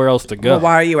don't know where else to go. Well,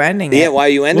 why are you ending it? Yeah, why are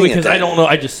you ending it? Because I don't know.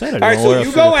 I just said it. All right, so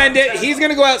you go end it. He's going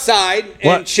to go outside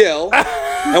and chill,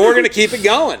 and we're going to keep it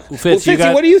going. Fitz,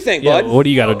 Fitzy, what do you think, bud? What do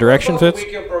you got? A direction, Fitz?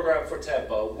 Weekend program for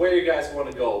Tampa. Where you guys want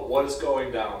to go? What is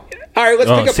going down? All right,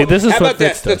 let's pick up. See, this is how what about this?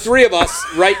 Fitz The does. three of us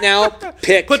right now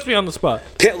pick. Puts me on the spot.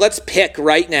 Let's pick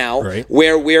right now Right.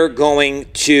 where we're going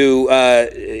to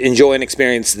enjoy and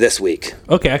experience this week.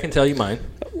 Okay, I can tell you mine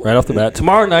right off the bat.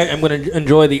 Tomorrow night, I'm going to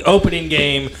enjoy the opening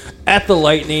game at the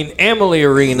Lightning Amalie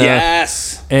Arena.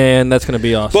 Yes. And that's going to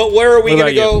be awesome. But where are we What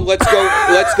going to about go?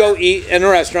 you? Let's go eat in a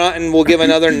restaurant, and we'll give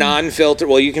another non-filter.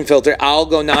 Well, you can filter. I'll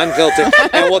go non-filter,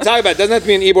 and we'll talk about it. Doesn't have to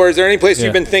be in Ybor. Is there any place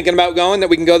you've been thinking about going that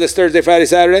we can go this Thursday, Friday,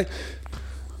 Saturday?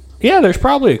 Yeah, there's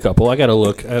probably a couple. I got to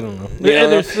look. I don't know. You know,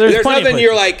 There's there's plenty of nothing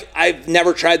you're places. like, I've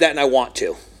never tried that and I want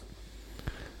to.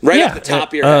 Right off the top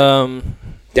of your head.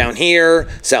 Down here,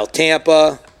 South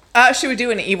Tampa. Should we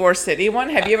do an Ybor City one?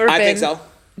 Have you ever I been think so.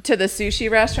 to the sushi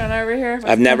restaurant over here?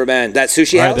 I've never been. That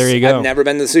sushi All right, house? there you go. I've never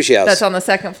been to the sushi house. That's on the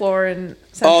second floor in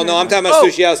Oh, no, I'm talking about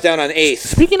sushi house down on 8th.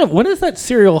 Speaking of, when is that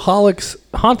Cereal Holics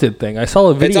haunted thing? I saw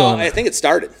a video on I it. think it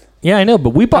started. Yeah, I know, but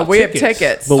we bought we have tickets.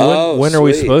 tickets. But when are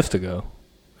we sweet. supposed to go?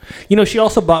 You know, she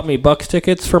also bought me Bucks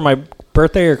tickets for my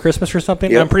birthday or Christmas or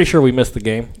something. Yep. I'm pretty sure we missed the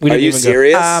game. We Are didn't you even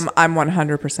serious? I'm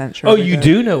 100% sure. Oh, we you did.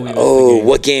 do know we missed the Oh, game.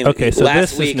 what game? Okay, so Last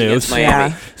this week is news. against Miami.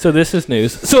 Yeah. So this is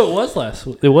news. So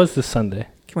it was this Sunday.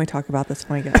 Can we talk about this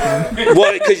when we get home?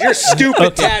 Well, because your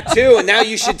stupid tattoo, and now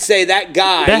you should say that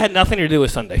guy. That had nothing to do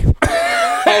with Sunday.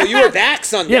 Oh, you were back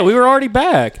Sunday. Yeah, we were already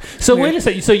back. So wait a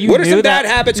second. So you What are knew some that? bad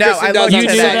habits No, Kristen I does looked on You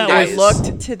knew today. that Sundays? I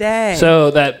looked today.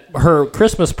 So that her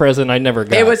Christmas present I never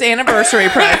got. it was anniversary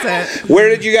present. Where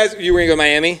did you guys? You were going to go to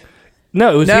Miami?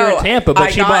 No, it was here No, in Tampa, but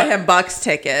I she got bought him Bucks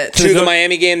tickets. To the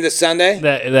Miami game this Sunday?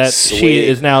 that she Sweet.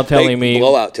 is now telling Big me.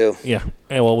 blowout, too. Yeah.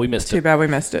 Well, we missed Too it. bad we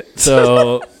missed it.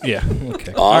 So yeah.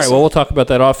 Okay. All right. Awesome. Well, we'll talk about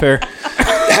that off air.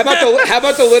 How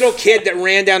about the little kid that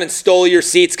ran down and stole your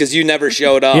seats because you never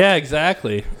showed up? Yeah,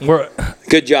 exactly.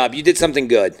 Good job. You did something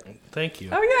good. Thank you.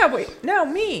 Oh yeah, wait, no,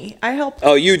 me. I helped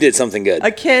Oh, you did something good.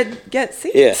 a kid get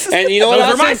seats. Yeah. And you know what, Those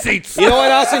are Austin? my seats. You know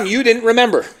what, Austin? You didn't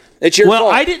remember. It's your Well,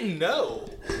 fault. I didn't know.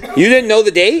 You didn't know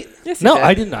the date? Yes, you No, did.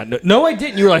 I did not know. No, I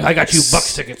didn't. You were like, I got you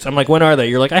Bucks tickets. I'm like, when are they?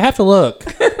 You're like, I have to look.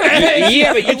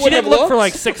 Yeah, but you And she wouldn't have didn't look looked. for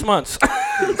like 6 months.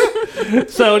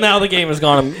 So now the game has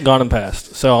gone and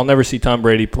passed. So I'll never see Tom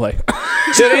Brady play.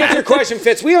 So to answer your question,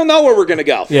 Fitz, we don't know where we're going to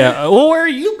go. Yeah. Well, where are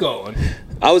you going?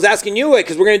 I was asking you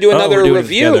because we're going to do another we're doing it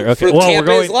review together. Okay. for Well, we're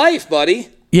Tampa is going- Life, buddy.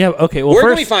 Yeah. Okay. Well, Where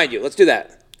first, can we find you? Let's do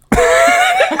that.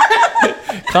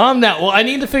 calm down. Well, I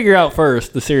need to figure out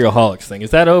first the Cereal Holics thing.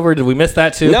 Is that over? Did we miss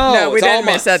that too? No, we it's all didn't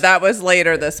miss months. that. That was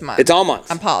later this month. It's all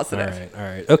months. I'm positive. All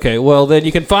right. Okay. Well, then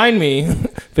you can find me.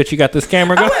 Fitz, you got this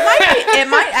camera going? It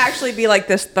might actually be like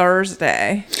this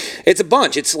Thursday. It's a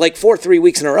bunch. It's like 3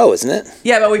 weeks in a row, isn't it?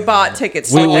 Yeah, but we bought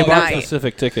tickets We Sunday bought night.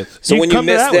 specific tickets. So when you come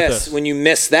to miss that with this, us. when you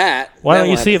miss that, Why then don't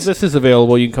you what see if happens? this is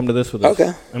available? You can come to this with us.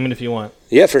 Okay. I mean, if you want.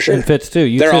 Yeah, for sure. And Fitz too.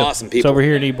 You They're too. awesome people. It's over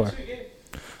here in E-Bar.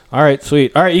 All right,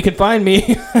 sweet. All right, you can find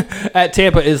me at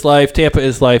Tampa is Life,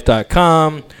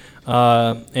 tampaislife.com.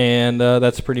 And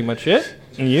that's pretty much it.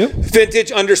 And you?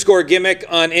 Vintage_gimmick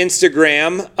on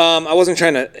Instagram. I wasn't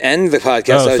trying to end the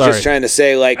podcast. Oh, I was sorry. just trying to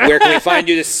say, like, where can we find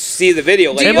you to see the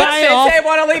video? Like, Do you Am I off? say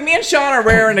want to leave me and Sean are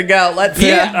raring to go? Let's see.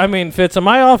 Yeah. I mean, Fitz, am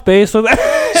I off base with that?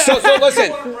 so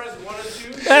listen.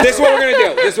 This is what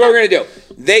we're gonna do.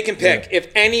 They can pick. If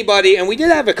anybody, and we did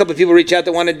have a couple of people reach out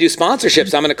that wanted to do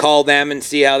sponsorships. I'm going to call them and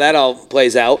see how that all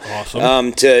plays out.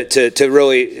 Awesome. To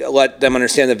really let them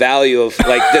understand the value of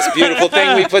like this beautiful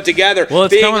thing we put together. Well,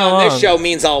 it's being coming on along. this show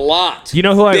means a lot. You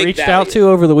know who I reached out to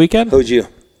over the weekend? Who'd you?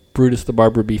 Brutus the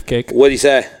Barber Beefcake. What'd he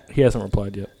say? He hasn't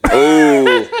replied yet.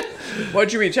 Oh.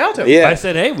 What'd you reach out to? Yeah. I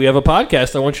said, hey, we have a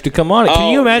podcast. I want you to come on it. Can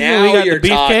Oh, you imagine now we got you're the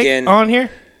Beefcake talking. on here?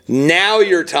 Now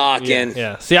you're talking.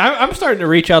 Yeah. See, I'm starting to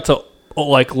reach out to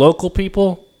like local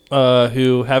people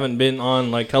who haven't been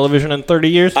on like television in 30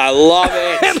 years. I love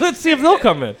it. And let's see if they'll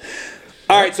come in.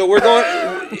 All right, so we're going.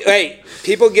 Hey,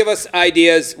 people give us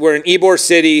ideas. We're in Ybor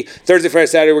City. Thursday, Friday,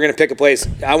 Saturday, we're going to pick a place.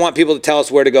 I want people to tell us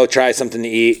where to go try something to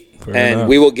eat, Fair enough.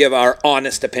 we will give our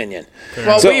honest opinion.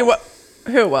 Well, who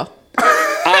will?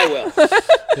 I will.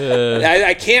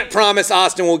 I can't promise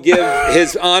Austin will give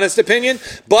his honest opinion,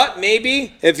 but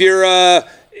maybe if you're a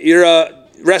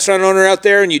restaurant owner out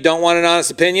there and you don't want an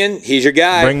honest opinion, he's your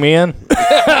guy. Bring me in.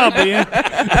 I'll be in.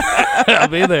 I'll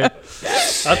be there.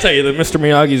 I'll tell you that Mr.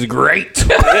 Miyagi's great.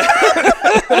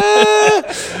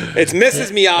 It's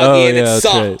Mrs. Miyagi and it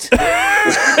sucked.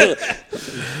 Right.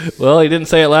 Well, he didn't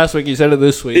say it last week. He said it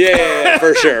this week. Yeah,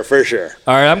 for sure.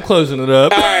 All right, I'm closing it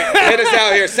up. All right, hit us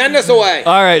out here. Send us away.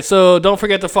 All right, so don't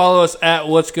forget to follow us at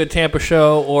What's Good Tampa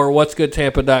Show or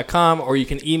what'sgoodtampa.com, or you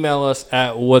can email us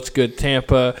at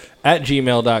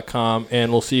what'sgoodtampa@gmail.com,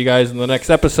 and we'll see you guys in the next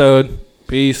episode.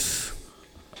 Peace.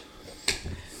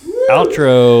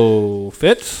 Outro.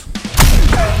 Fitz?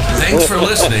 Thanks for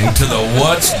listening to the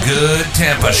What's Good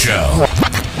Tampa Show.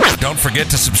 Don't forget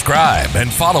to subscribe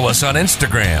and follow us on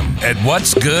Instagram at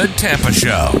What's Good Tampa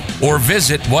Show, or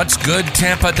visit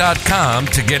what'sgoodtampa.com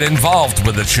to get involved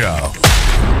with the show.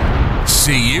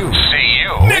 See you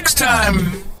next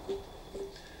time.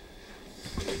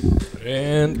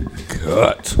 And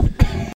cut.